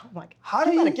 Oh my God. How do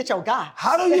you you gotta get your guy?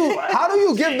 How do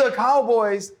you give the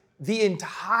Cowboys the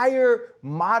entire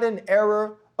modern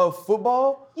era of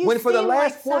football when for the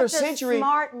last quarter century,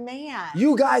 smart man.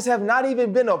 You guys have not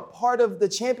even been a part of the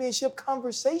championship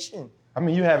conversation? I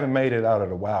mean, you haven't made it out of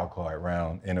the wild card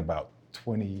round in about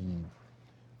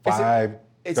 25,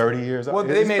 30 years. Well,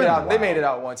 they made it out. They made it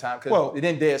out one time because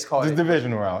then Dez called the it.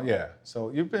 divisional round, yeah. So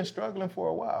you've been struggling for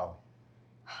a while.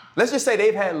 Let's just say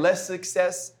they've had less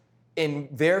success in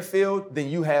their field than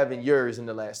you have in yours in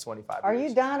the last 25 years. Are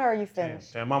you done or are you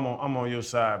finished? Damn, I'm on your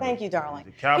side. Thank you, darling.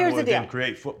 The Cowboys Here's the deal. didn't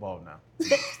create football now.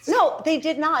 No, they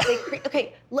did not.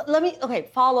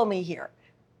 Follow me here.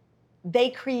 They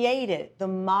created the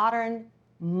modern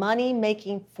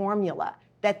money-making formula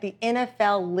that the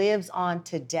NFL lives on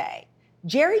today.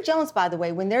 Jerry Jones, by the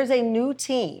way, when there's a new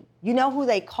team, you know who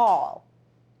they call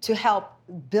to help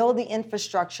build the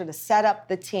infrastructure to set up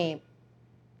the team?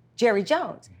 Jerry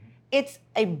Jones. Mm-hmm. It's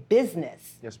a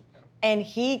business. Yes, ma'am. And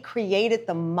he created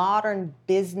the modern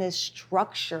business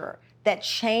structure that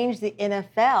changed the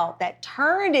NFL, that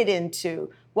turned it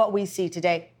into what we see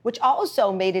today, which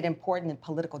also made it important in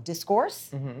political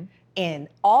discourse, in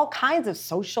all kinds of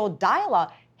social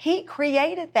dialogue. He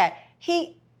created that.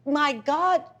 He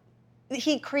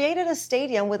created a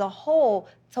stadium with a hole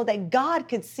so that God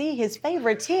could see his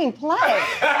favorite team play.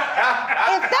 If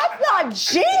that's not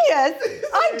genius,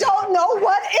 I don't know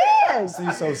what is. See,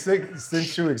 so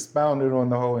since you expounded on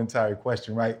the whole entire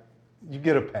question, right, you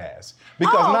get a pass.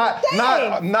 Because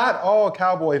not all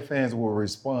Cowboy fans will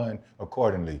respond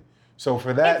accordingly. So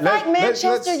for that, it's like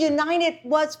Manchester United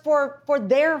was for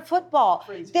their football.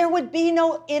 Crazy. There would be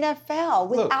no NFL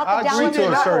without the Dallas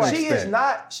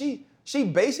Cowboys. She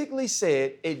basically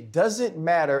said it doesn't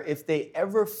matter if they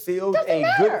ever field a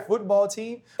good football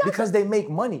team because they make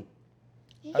money.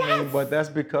 Yes. I mean, but that's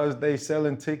because they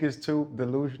selling tickets to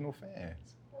delusional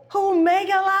fans. Who make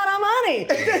a lot of money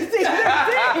to see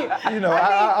their team. You know,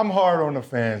 I'm hard on the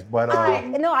fans, but...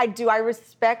 No, I do. I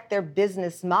respect their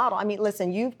business model. I mean,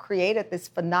 listen, you've created this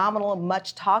phenomenal,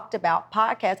 much talked about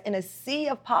podcast. In a sea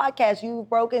of podcasts, you've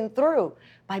broken through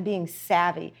by being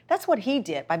savvy. That's what he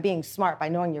did, by being smart, by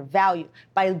knowing your value,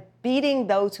 by beating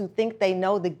those who think they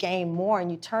know the game more,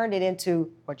 and you turned it into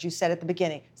what you said at the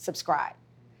beginning, subscribe.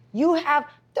 There are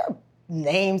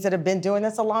names that have been doing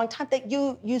this a long time that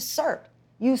you usurped.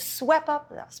 You swept up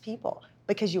those people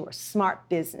because you were a smart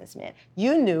businessman.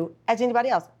 You knew, as anybody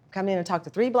else, come in and talk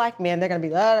to 3 black men, they're gonna be,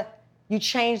 you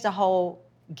changed the whole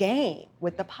game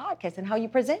with the podcast and how you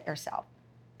present yourself.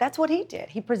 That's what he did.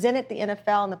 He presented the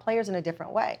NFL and the players in a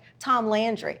different way. Tom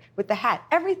Landry with the hat,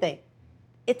 everything.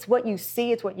 It's what you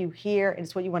see, it's what you hear, and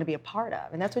it's what you want to be a part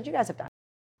of. And that's what you guys have done.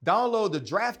 Download the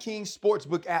DraftKings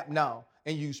Sportsbook app now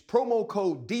and use promo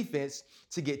code DEFENSE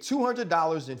to get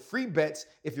 $200 in free bets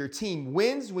if your team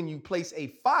wins when you place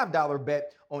a $5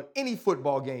 bet on any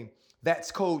football game.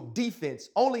 That's code DEFENSE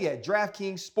only at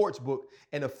DraftKings Sportsbook,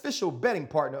 an official betting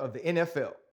partner of the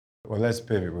NFL. Well, let's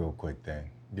pivot real quick then.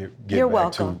 You're back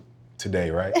welcome. to today,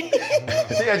 right?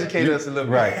 She educated us a little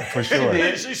bit. Right, for sure.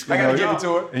 I gotta give it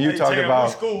to her. And you talk about...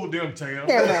 We schooled them, Tam.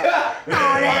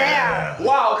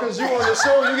 Wow, because you on the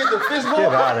show, you get the fist bump?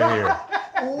 Get out of here.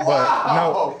 Wow. But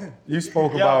no, you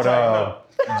spoke about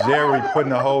Jerry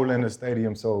putting a hole in the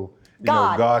stadium so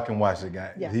God can watch the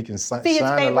guy. Yeah. He can shine See his the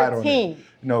light favorite on team. it.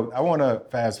 You know, I want to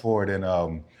fast forward and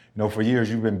You know, for years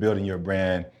you've been building your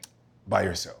brand by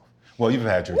yourself. Well, you've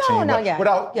had your team, but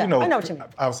without, I know what you mean.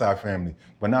 outside family.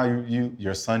 But now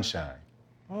you're sunshine.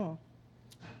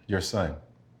 Your son.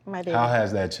 My baby. How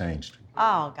has that changed?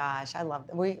 Oh gosh, I love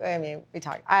that. We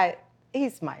talk.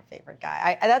 He's my favorite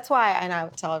guy. That's why, and I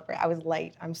would tell everybody, I was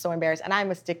late. I'm so embarrassed, and I'm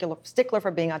a stickler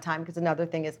for being on time, because another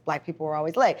thing is Black people were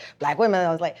always late. Black women are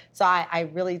always late. So I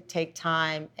really take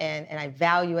time, and I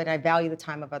value it. I value the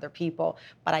time of other people.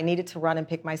 But I needed to run and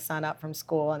pick my son up from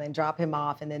school, and then drop him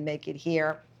off, and then make it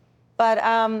here. But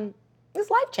it was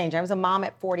life-changing. I was a mom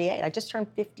at 48. I just turned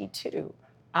 52.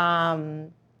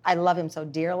 I love him so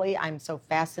dearly. I'm so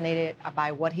fascinated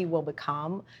by what he will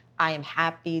become. I am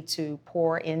happy to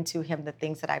pour into him the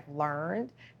things that I've learned,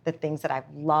 the things that I've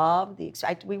loved.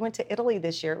 We went to Italy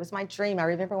this year. It was my dream. I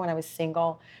remember when I was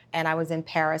single and I was in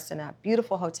Paris in a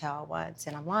beautiful hotel once,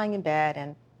 and I'm lying in bed,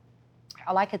 and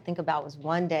all I could think about was,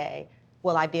 one day,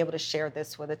 will I be able to share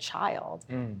this with a child?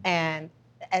 And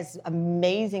as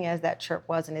amazing as that trip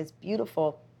was and as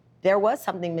beautiful, there was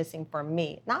something missing for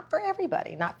me. Not for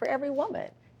everybody, not for every woman.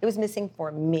 It was missing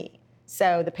for me.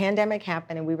 So the pandemic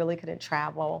happened and we really couldn't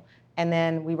travel. And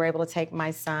then we were able to take my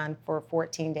son for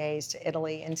 14 days to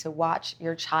Italy, and to watch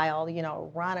your child,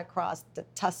 run across the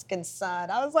Tuscan sun.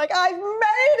 I was like, I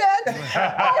made it!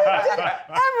 I did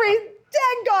every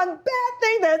daggone bad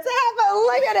thing that's happened.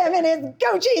 Look at him in his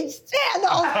Gucci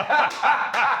sandals.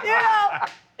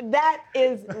 That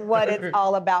is what it's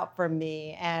all about for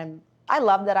me. And I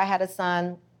love that I had a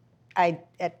son. I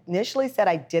initially said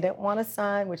I didn't want a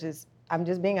son, which is, I'm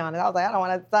just being honest. I was like, I don't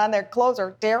want a son. Their clothes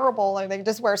are terrible, and they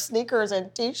just wear sneakers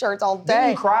and T-shirts all day. Didn't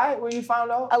you cry when you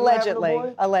found out?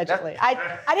 Allegedly.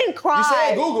 I didn't cry. You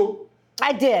said Google.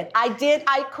 I did.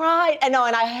 I cried. And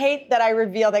I hate that I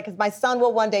reveal that, because my son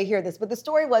will one day hear this. But the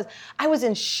story was, I was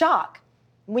in shock.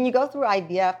 When you go through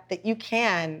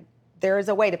IVF, there is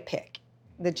a way to pick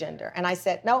the gender. And I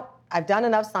said, nope, I've done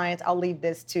enough science. I'll leave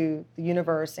this to the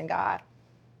universe and God.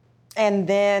 And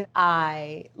then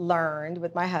I learned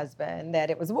with my husband that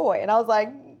it was a boy. And I was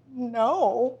like,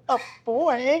 no, a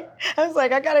boy? I was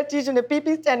like, I got to teach them the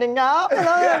pee-pee standing up, and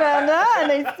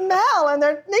they smell, and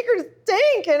their sneakers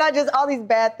stink. And all these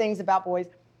bad things about boys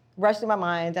rushed through my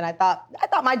mind. And I thought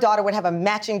my daughter would have a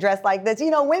matching dress like this.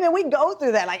 Women, we go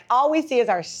through that. Like, all we see is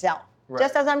ourselves. Right.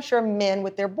 Just as I'm sure men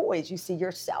with their boys, you see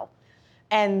yourself.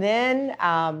 And then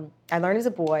I learned he's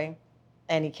a boy,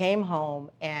 and he came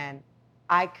home, and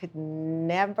I could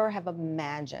never have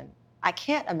imagined. I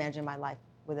can't imagine my life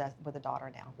with a daughter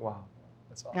now. Wow,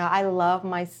 that's awesome. I love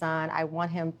my son. I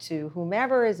want him to,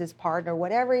 whomever is his partner,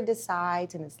 whatever he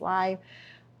decides in his life,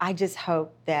 I just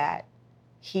hope that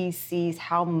he sees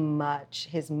how much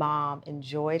his mom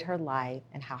enjoyed her life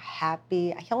and how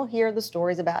happy. He'll hear the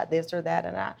stories about this or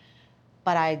that,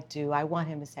 but I want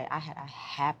him to say, I had a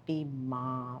happy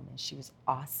mom, and she was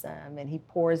awesome. And he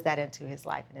pours that into his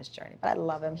life and his journey. But I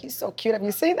love him. He's so cute. Have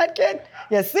you seen that kid?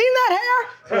 You seen that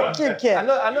hair? Cute kid.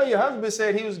 I know your husband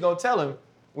said he was going to tell him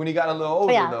when he got a little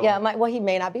older, though. Yeah. He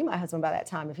may not be my husband by that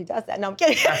time if he does that. No, I'm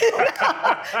kidding.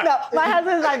 No, my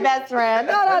husband's my best friend.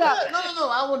 No. No.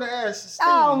 I want to ask Steve.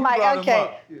 Oh, my,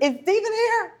 okay. Is Steven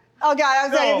here? Oh, God, I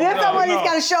was saying, is this one of these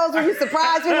kind of shows where you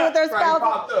surprise people with their spouse?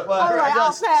 I was like,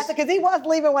 I'll pass it, because he was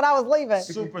leaving when I was leaving.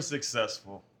 Super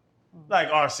successful. Like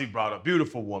RC brought up,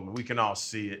 beautiful woman. We can all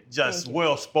see it. Just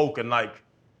well-spoken, like,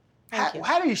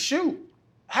 how do you shoot?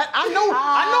 I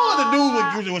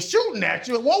know the dude was shooting at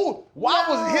you. Why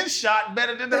was his shot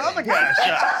better than the other guy's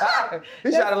shot?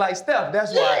 He shot it like Steph,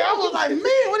 that's why. Yeah, I was like, man,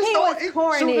 what is he going on? Was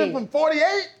corny. Shooting from 48?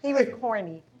 He was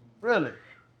corny. Really?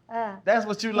 That's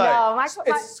what you like? No,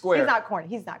 it's square. He's not corny.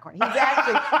 He's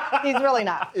he's really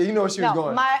not. You know where she was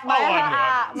going. My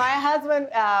husband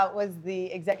was the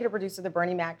executive producer of the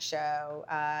Bernie Mac show.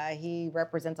 He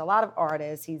represents a lot of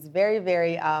artists. He's very,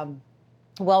 very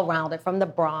well-rounded, from the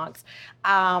Bronx.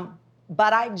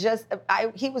 But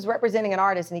he was representing an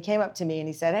artist, and he came up to me and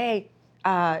he said, hey,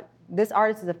 this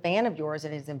artist is a fan of yours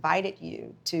and has invited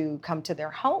you to come to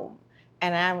their home.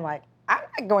 And I'm like, I'm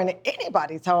not going to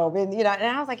anybody's home. And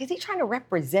I was like, is he trying to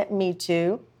represent me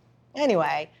too?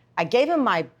 Anyway, I gave him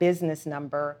my business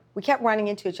number. We kept running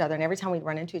into each other, and every time we'd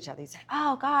run into each other, he'd say,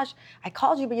 oh gosh, I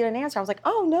called you, but you didn't answer. I was like,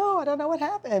 oh no, I don't know what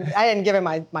happened. I didn't give him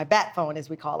my bat phone, as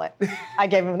we call it. I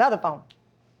gave him another phone.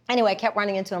 Anyway, I kept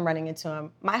running into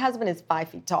him. My husband is 5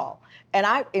 feet tall, and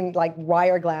I'm in like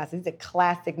wire glasses. He's a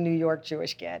classic New York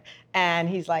Jewish kid. And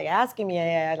he's like asking me,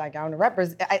 like, I want to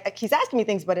represent, he's asking me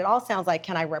things, but it all sounds like,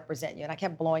 can I represent you? And I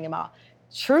kept blowing him off.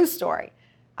 True story.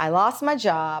 I lost my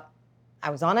job.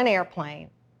 I was on an airplane,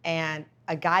 and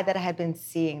a guy that I had been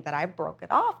seeing that I broke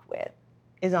it off with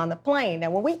is on the plane.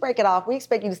 Now, when we break it off, we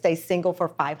expect you to stay single for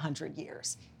 500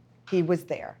 years. He was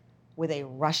there with a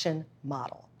Russian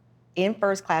model in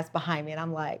first class behind me, and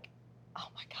I'm like, oh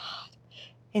my God.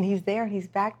 And he's there, and he's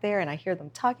back there, and I hear them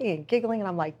talking and giggling, and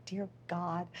I'm like, dear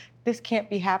God, this can't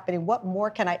be happening. What more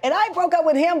can I? And I broke up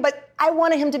with him, but I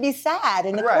wanted him to be sad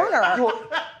in the corner.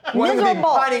 You want him to be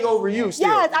pining over you still.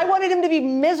 Yes, I wanted him to be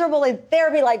miserable in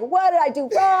therapy, like, what did I do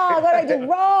wrong? What did I do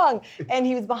wrong? And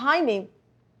he was behind me,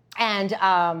 and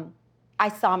I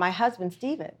saw my husband,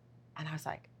 Steven, and I was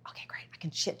like, okay, great, I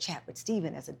can chit-chat with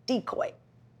Steven as a decoy.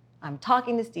 I'm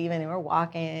talking to Steven, and we're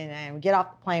walking, and we get off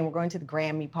the plane. We're going to the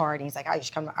Grammy party. He's like, oh, you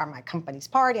should come to my company's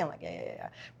party. I'm like, yeah.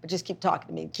 But just keep talking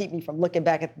to me, keep me from looking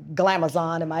back at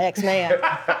Glamazon and my ex-man.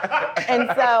 And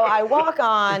so I walk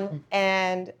on,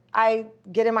 and I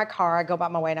get in my car. I go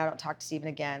about my way, and I don't talk to Steven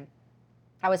again.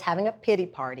 I was having a pity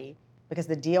party because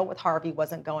the deal with Harvey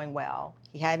wasn't going well.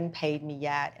 He hadn't paid me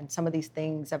yet, and some of these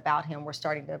things about him were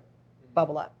starting to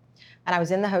bubble up. And I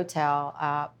was in the hotel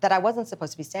that I wasn't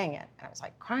supposed to be staying in. And I was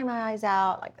like crying my eyes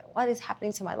out, like, what is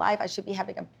happening to my life? I should be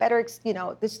having a better,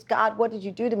 God, what did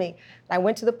you do to me? And I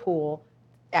went to the pool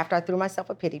after I threw myself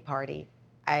a pity party.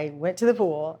 I went to the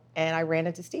pool and I ran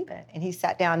into Steven. And he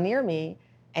sat down near me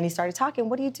and he started talking,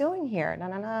 what are you doing here? And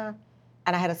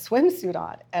I had a swimsuit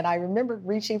on. And I remember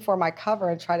reaching for my cover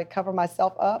and trying to cover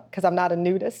myself up because I'm not a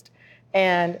nudist.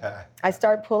 And I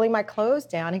started pulling my clothes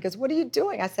down. He goes, what are you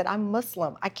doing? I said, I'm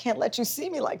Muslim. I can't let you see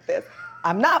me like this.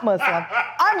 I'm not Muslim.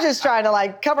 I'm just trying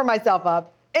to cover myself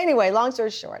up. Anyway, long story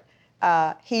short,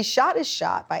 he shot his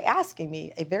shot by asking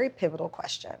me a very pivotal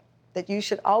question that you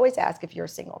should always ask if you're a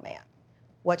single man.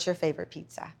 What's your favorite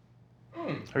pizza?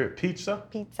 Favorite pizza?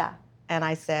 Pizza. And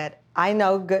I said, I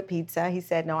know good pizza. He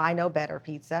said, no, I know better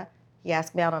pizza. He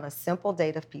asked me out on a simple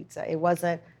date of pizza. It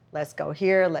wasn't, let's go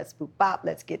here, let's boop bop,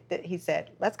 let's get this. He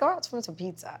said, let's go out for some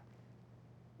pizza.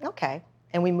 Okay.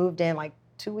 And we moved in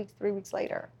 2 weeks, 3 weeks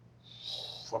later.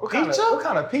 What kind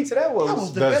of pizza that was? That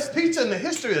was the best pizza in the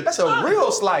history of That's a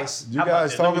real slice. You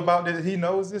guys talk about that? He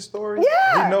knows this story?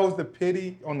 Yeah. He knows the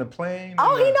pity on the plane?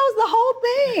 Oh, he knows the whole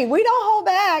thing. We don't hold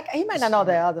back. He might not know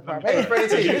the other part. Hey,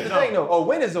 Freddie, here's the thing though. A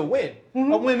win is a win.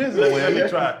 A win is a win. Let me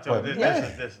try it.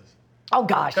 This is. Oh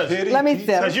gosh, let me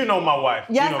sip. Because you know my wife.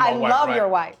 Yes, you know my I love right? your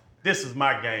wife. This is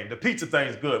my game. The pizza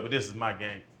thing's good, but this is my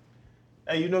game.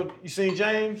 Hey, you seen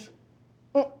James?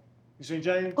 You seen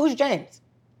James? Who's James?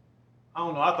 I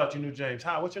don't know. I thought you knew James.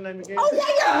 Hi, what's your name again? Oh,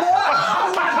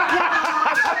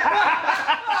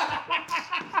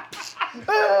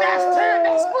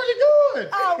 That's pretty good.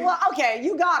 Oh, well, okay,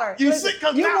 you got her. You see,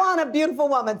 'cause you now- want a beautiful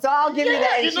woman, so I'll give you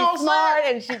that. And you know she's what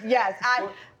I'm smart, and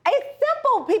it's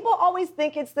simple. People always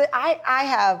think it's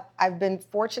I've been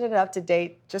fortunate enough to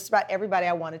date just about everybody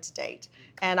I wanted to date.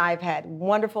 And I've had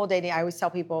wonderful dating. I always tell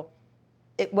people,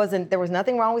 there was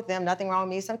nothing wrong with them, nothing wrong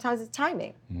with me. Sometimes it's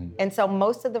timing. Mm-hmm. And so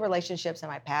most of the relationships in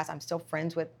my past, I'm still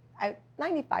friends with.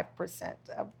 95%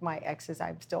 of my exes,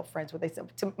 I'm still friends with. They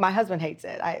said, my husband hates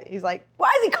it. He's like,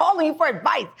 why is he calling you for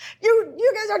advice?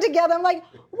 You guys are together. I'm like,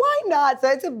 why not? So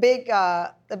it's a big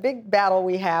battle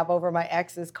we have over my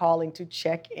exes calling to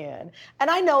check in. And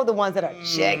I know the ones that are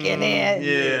checking in.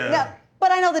 Yeah. No,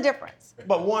 but I know the difference.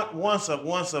 But once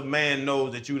a man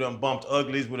knows that you done bumped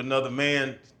uglies with another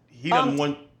man, he doesn't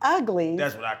want. Uglies?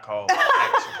 That's what I call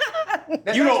action.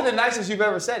 That's actually the nicest you've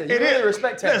ever said it. You really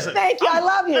respect Tamron. Listen, Thank you. I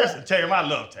love you. Listen, Tam, I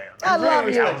love Tam. I love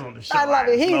you. I was on the show. I love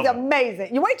you. He's love him.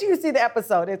 amazing. You wait till you see the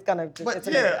episode. It's gonna. But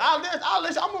yeah, I'll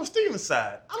let you, I'm on Steven's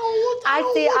side. I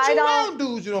don't want you around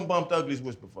dudes you done bumped uglies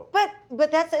with before.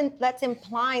 But that's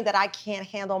implying that I can't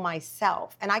handle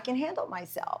myself, and I can handle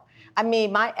myself. I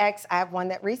mean, my ex, I have one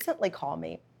that recently called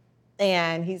me,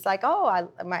 and he's like,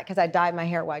 because I dyed my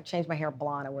hair, I changed my hair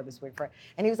blonde. I wore this wig for it,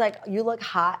 and he was like, you look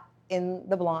hot in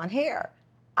the blonde hair.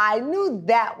 I knew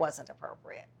that wasn't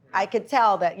appropriate. I could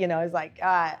tell that, it's like,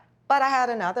 but I had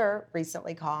another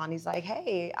recently call, and he's like,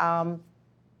 hey,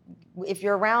 if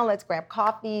you're around, let's grab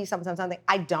coffee, something.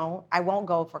 I won't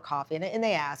go for coffee, and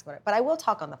they ask, but I will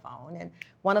talk on the phone. And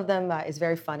one of them is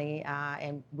very funny,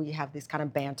 and we have this kind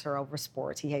of banter over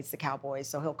sports. He hates the Cowboys,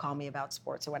 so he'll call me about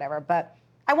sports or whatever, but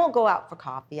I won't go out for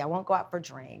coffee. I won't go out for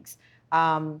drinks.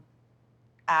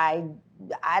 I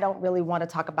don't really want to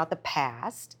talk about the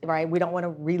past, right? We don't want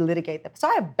to relitigate them. So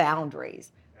I have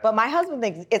boundaries. But my husband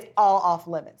thinks it's all off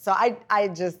limits. So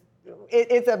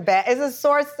it's a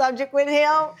sore subject with him.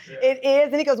 Yeah. It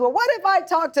is. And he goes, well, what if I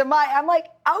talk to I'm like,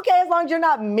 okay, as long as you're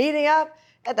not meeting up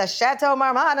at the Chateau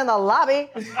Marmont in the lobby,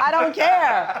 I don't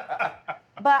care.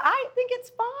 But I think it's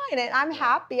fine, and I'm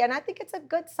happy. And I think it's a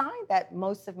good sign that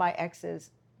most of my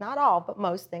exes, not all, but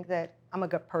most think that I'm a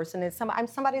good person. I'm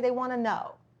somebody they want to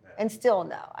know. and still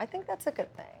no. I think that's a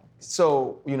good thing.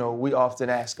 So, we often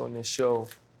ask on this show,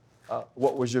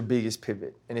 what was your biggest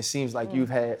pivot? And it seems like you've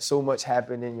had so much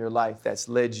happen in your life that's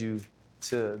led you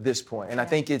to this point. And I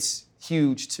think it's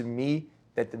huge to me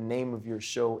that the name of your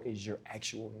show is your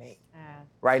actual name.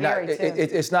 Right now,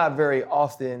 it's not very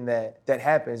often that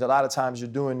happens. A lot of times you're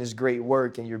doing this great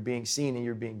work and you're being seen and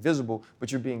you're being visible,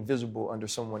 but you're being visible under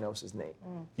someone else's name.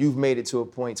 You've made it to a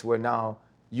point to where now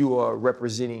you are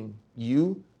representing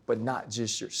you, but not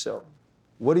just yourself.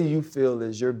 What do you feel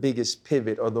is your biggest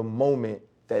pivot or the moment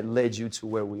that led you to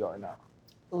where we are now?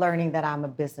 Learning that I'm a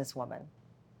businesswoman.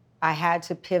 I had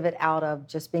to pivot out of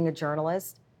just being a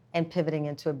journalist and pivoting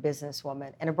into a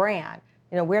businesswoman and a brand.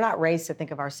 We're not raised to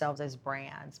think of ourselves as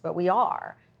brands, but we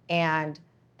are. And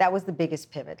that was the biggest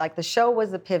pivot. Like, the show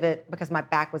was the pivot because my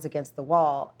back was against the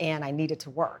wall and I needed to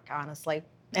work, honestly.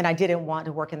 And I didn't want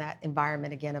to work in that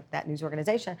environment again of that news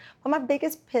organization. But my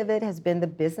biggest pivot has been the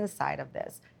business side of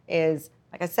this. Is,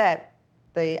 like I said,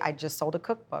 I just sold a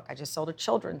cookbook. I just sold a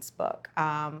children's book.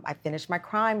 I finished my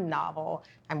crime novel.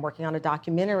 I'm working on a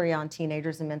documentary on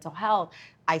teenagers and mental health.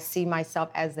 I see myself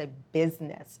as a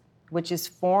business, which is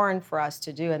foreign for us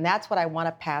to do. And that's what I want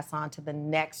to pass on to the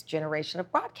next generation of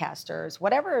broadcasters.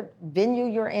 Whatever venue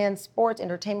you're in, sports,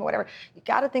 entertainment, whatever, you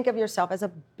got to think of yourself as a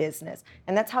business.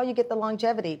 And that's how you get the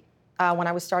longevity. When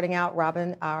I was starting out,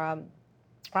 Robin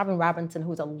Robinson,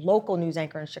 who's a local news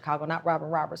anchor in Chicago, not Robin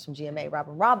Roberts from GMA,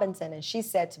 Robin Robinson, and she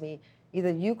said to me,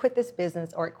 either you quit this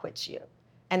business or it quits you.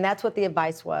 And that's what the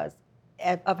advice was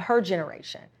of her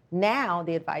generation. Now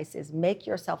the advice is make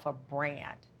yourself a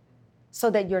brand so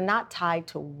that you're not tied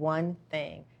to one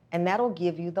thing. And that'll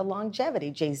give you the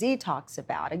longevity Jay-Z talks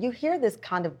about. And you hear this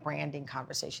kind of branding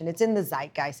conversation. It's in the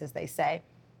zeitgeist, as they say.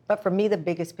 But for me, the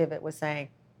biggest pivot was saying,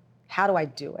 how do I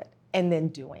do it? And then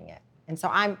doing it. And so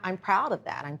I'm proud of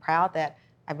that. I'm proud that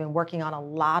I've been working on a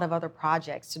lot of other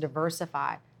projects to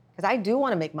diversify, because I do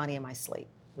want to make money in my sleep.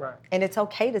 Right. And it's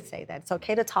okay to say that. It's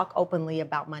okay to talk openly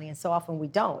about money. And so often we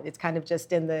don't. It's kind of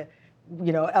just in the,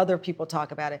 other people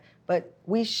talk about it. But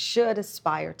we should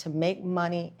aspire to make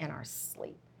money in our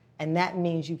sleep. And that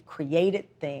means you've created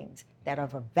things that are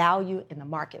of value in the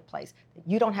marketplace that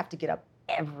you don't have to get up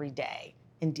every day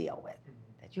and deal with,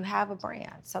 that you have a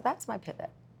brand. So that's my pivot.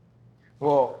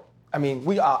 Well,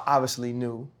 we obviously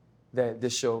knew that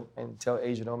this show, and tell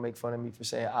Asia don't make fun of me for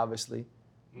saying obviously,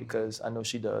 because I know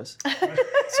she does.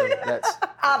 So that's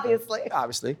obviously.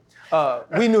 Obviously.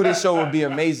 We knew this show would be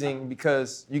amazing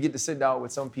because you get to sit down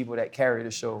with some people that carry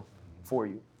the show for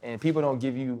you. And people don't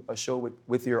give you a show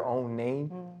with your own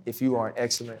name if you aren't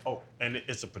excellent. Oh, and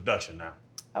it's a production now.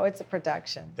 Oh, it's a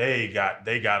production. They got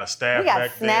a staff we got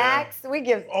back snacks. there. We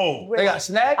give. They got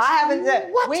snacks? I haven't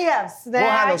said. We have snacks. We don't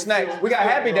have no snacks. We got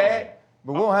Happy Dad,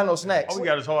 but we don't have no snacks. All we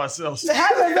got is hard seltzer. Oh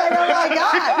my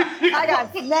God. I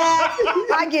got snacks.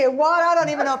 I get water. I don't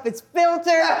even know if it's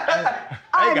filtered.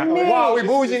 Wow, we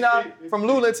bougie now. From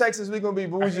Lula, Texas, we gonna be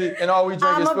bougie, and all we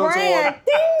drink is filtered water.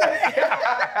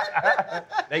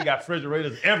 They got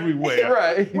refrigerators everywhere.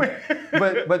 Right.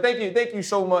 But thank you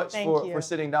so much for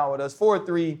sitting down with us.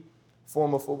 4-3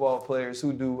 former football players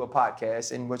who do a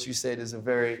podcast, and what you said is a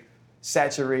very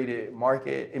saturated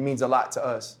market. It means a lot to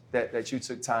us that you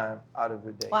took time out of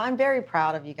your day. Well, I'm very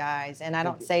proud of you guys, and I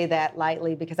don't say that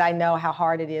lightly because I know how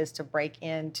hard it is to break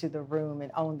into the room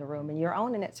and own the room, and you're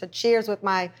owning it. So cheers with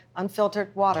my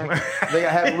unfiltered water.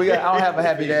 I don't have a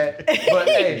Happy Dad, but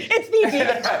hey. It's PG.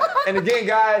 And again,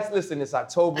 guys, listen, it's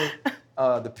October.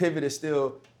 The pivot is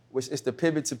it's the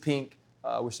Pivot to Pink.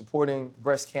 We're supporting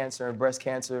breast cancer and breast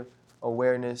cancer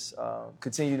awareness.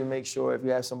 Continue to make sure if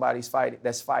you have somebody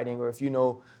that's fighting, or if you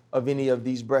know of any of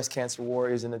these breast cancer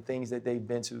warriors and the things that they've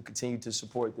been to, continue to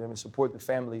support them and support the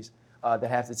families that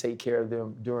have to take care of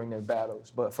them during their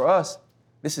battles. But for us,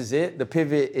 this is it. The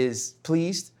pivot is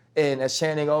pleased. And as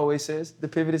Channing always says, the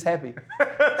pivot is happy.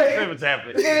 The pivot's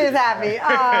happy. The pivot is happy.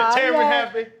 Tamron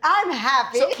happy? I'm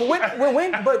happy.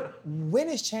 So when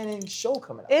is Channing's show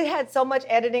coming out? It had so much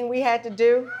editing we had to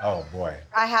do. Oh, boy.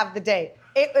 I have the date.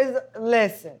 It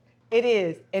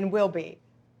is and will be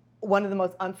one of the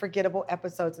most unforgettable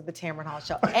episodes of the Tamron Hall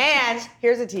Show. And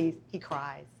here's a tease, he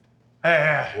cries.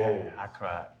 I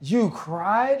cried. You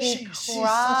cried? She's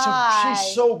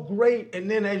so great. And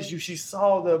then as she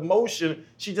saw the emotion,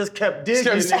 she just kept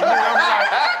digging. And then I'm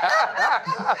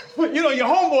like, your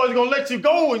homeboy's gonna let you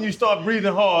go when you start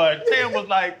breathing hard. Tam was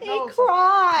like, no. He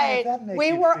cried.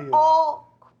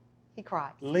 He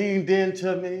cried. Leaned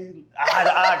into me.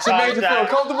 She made you feel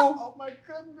comfortable? Oh my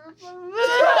goodness. I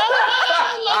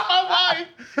love my wife.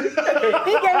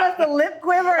 He gave us the lip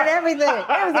quiver and everything.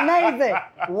 It was amazing.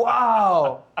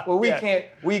 Wow. Well, we Yeah. can't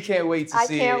wait to I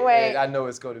see can't it. wait. And I know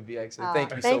it's going to be excellent.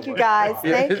 Thank you so much. Thank you, guys.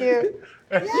 Thank you.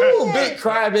 Ooh, big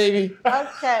crybaby.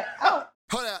 Okay. Oh.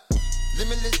 Hold up,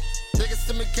 limitless. Take a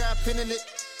stomach, got pinning it.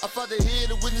 I fought the head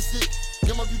to witness it.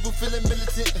 Got my people feeling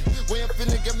militant. Way I'm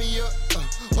feeling, got me up.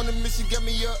 On the mission, got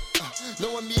me up.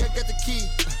 Knowing me, I got the key.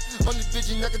 On the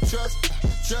vision, I can trust.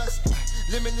 Trust,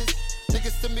 limitless. Take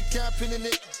a stomach, got pinning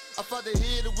it. I fought the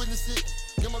head to witness it.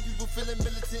 Got my people feeling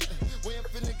militant. Way I'm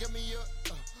feeling.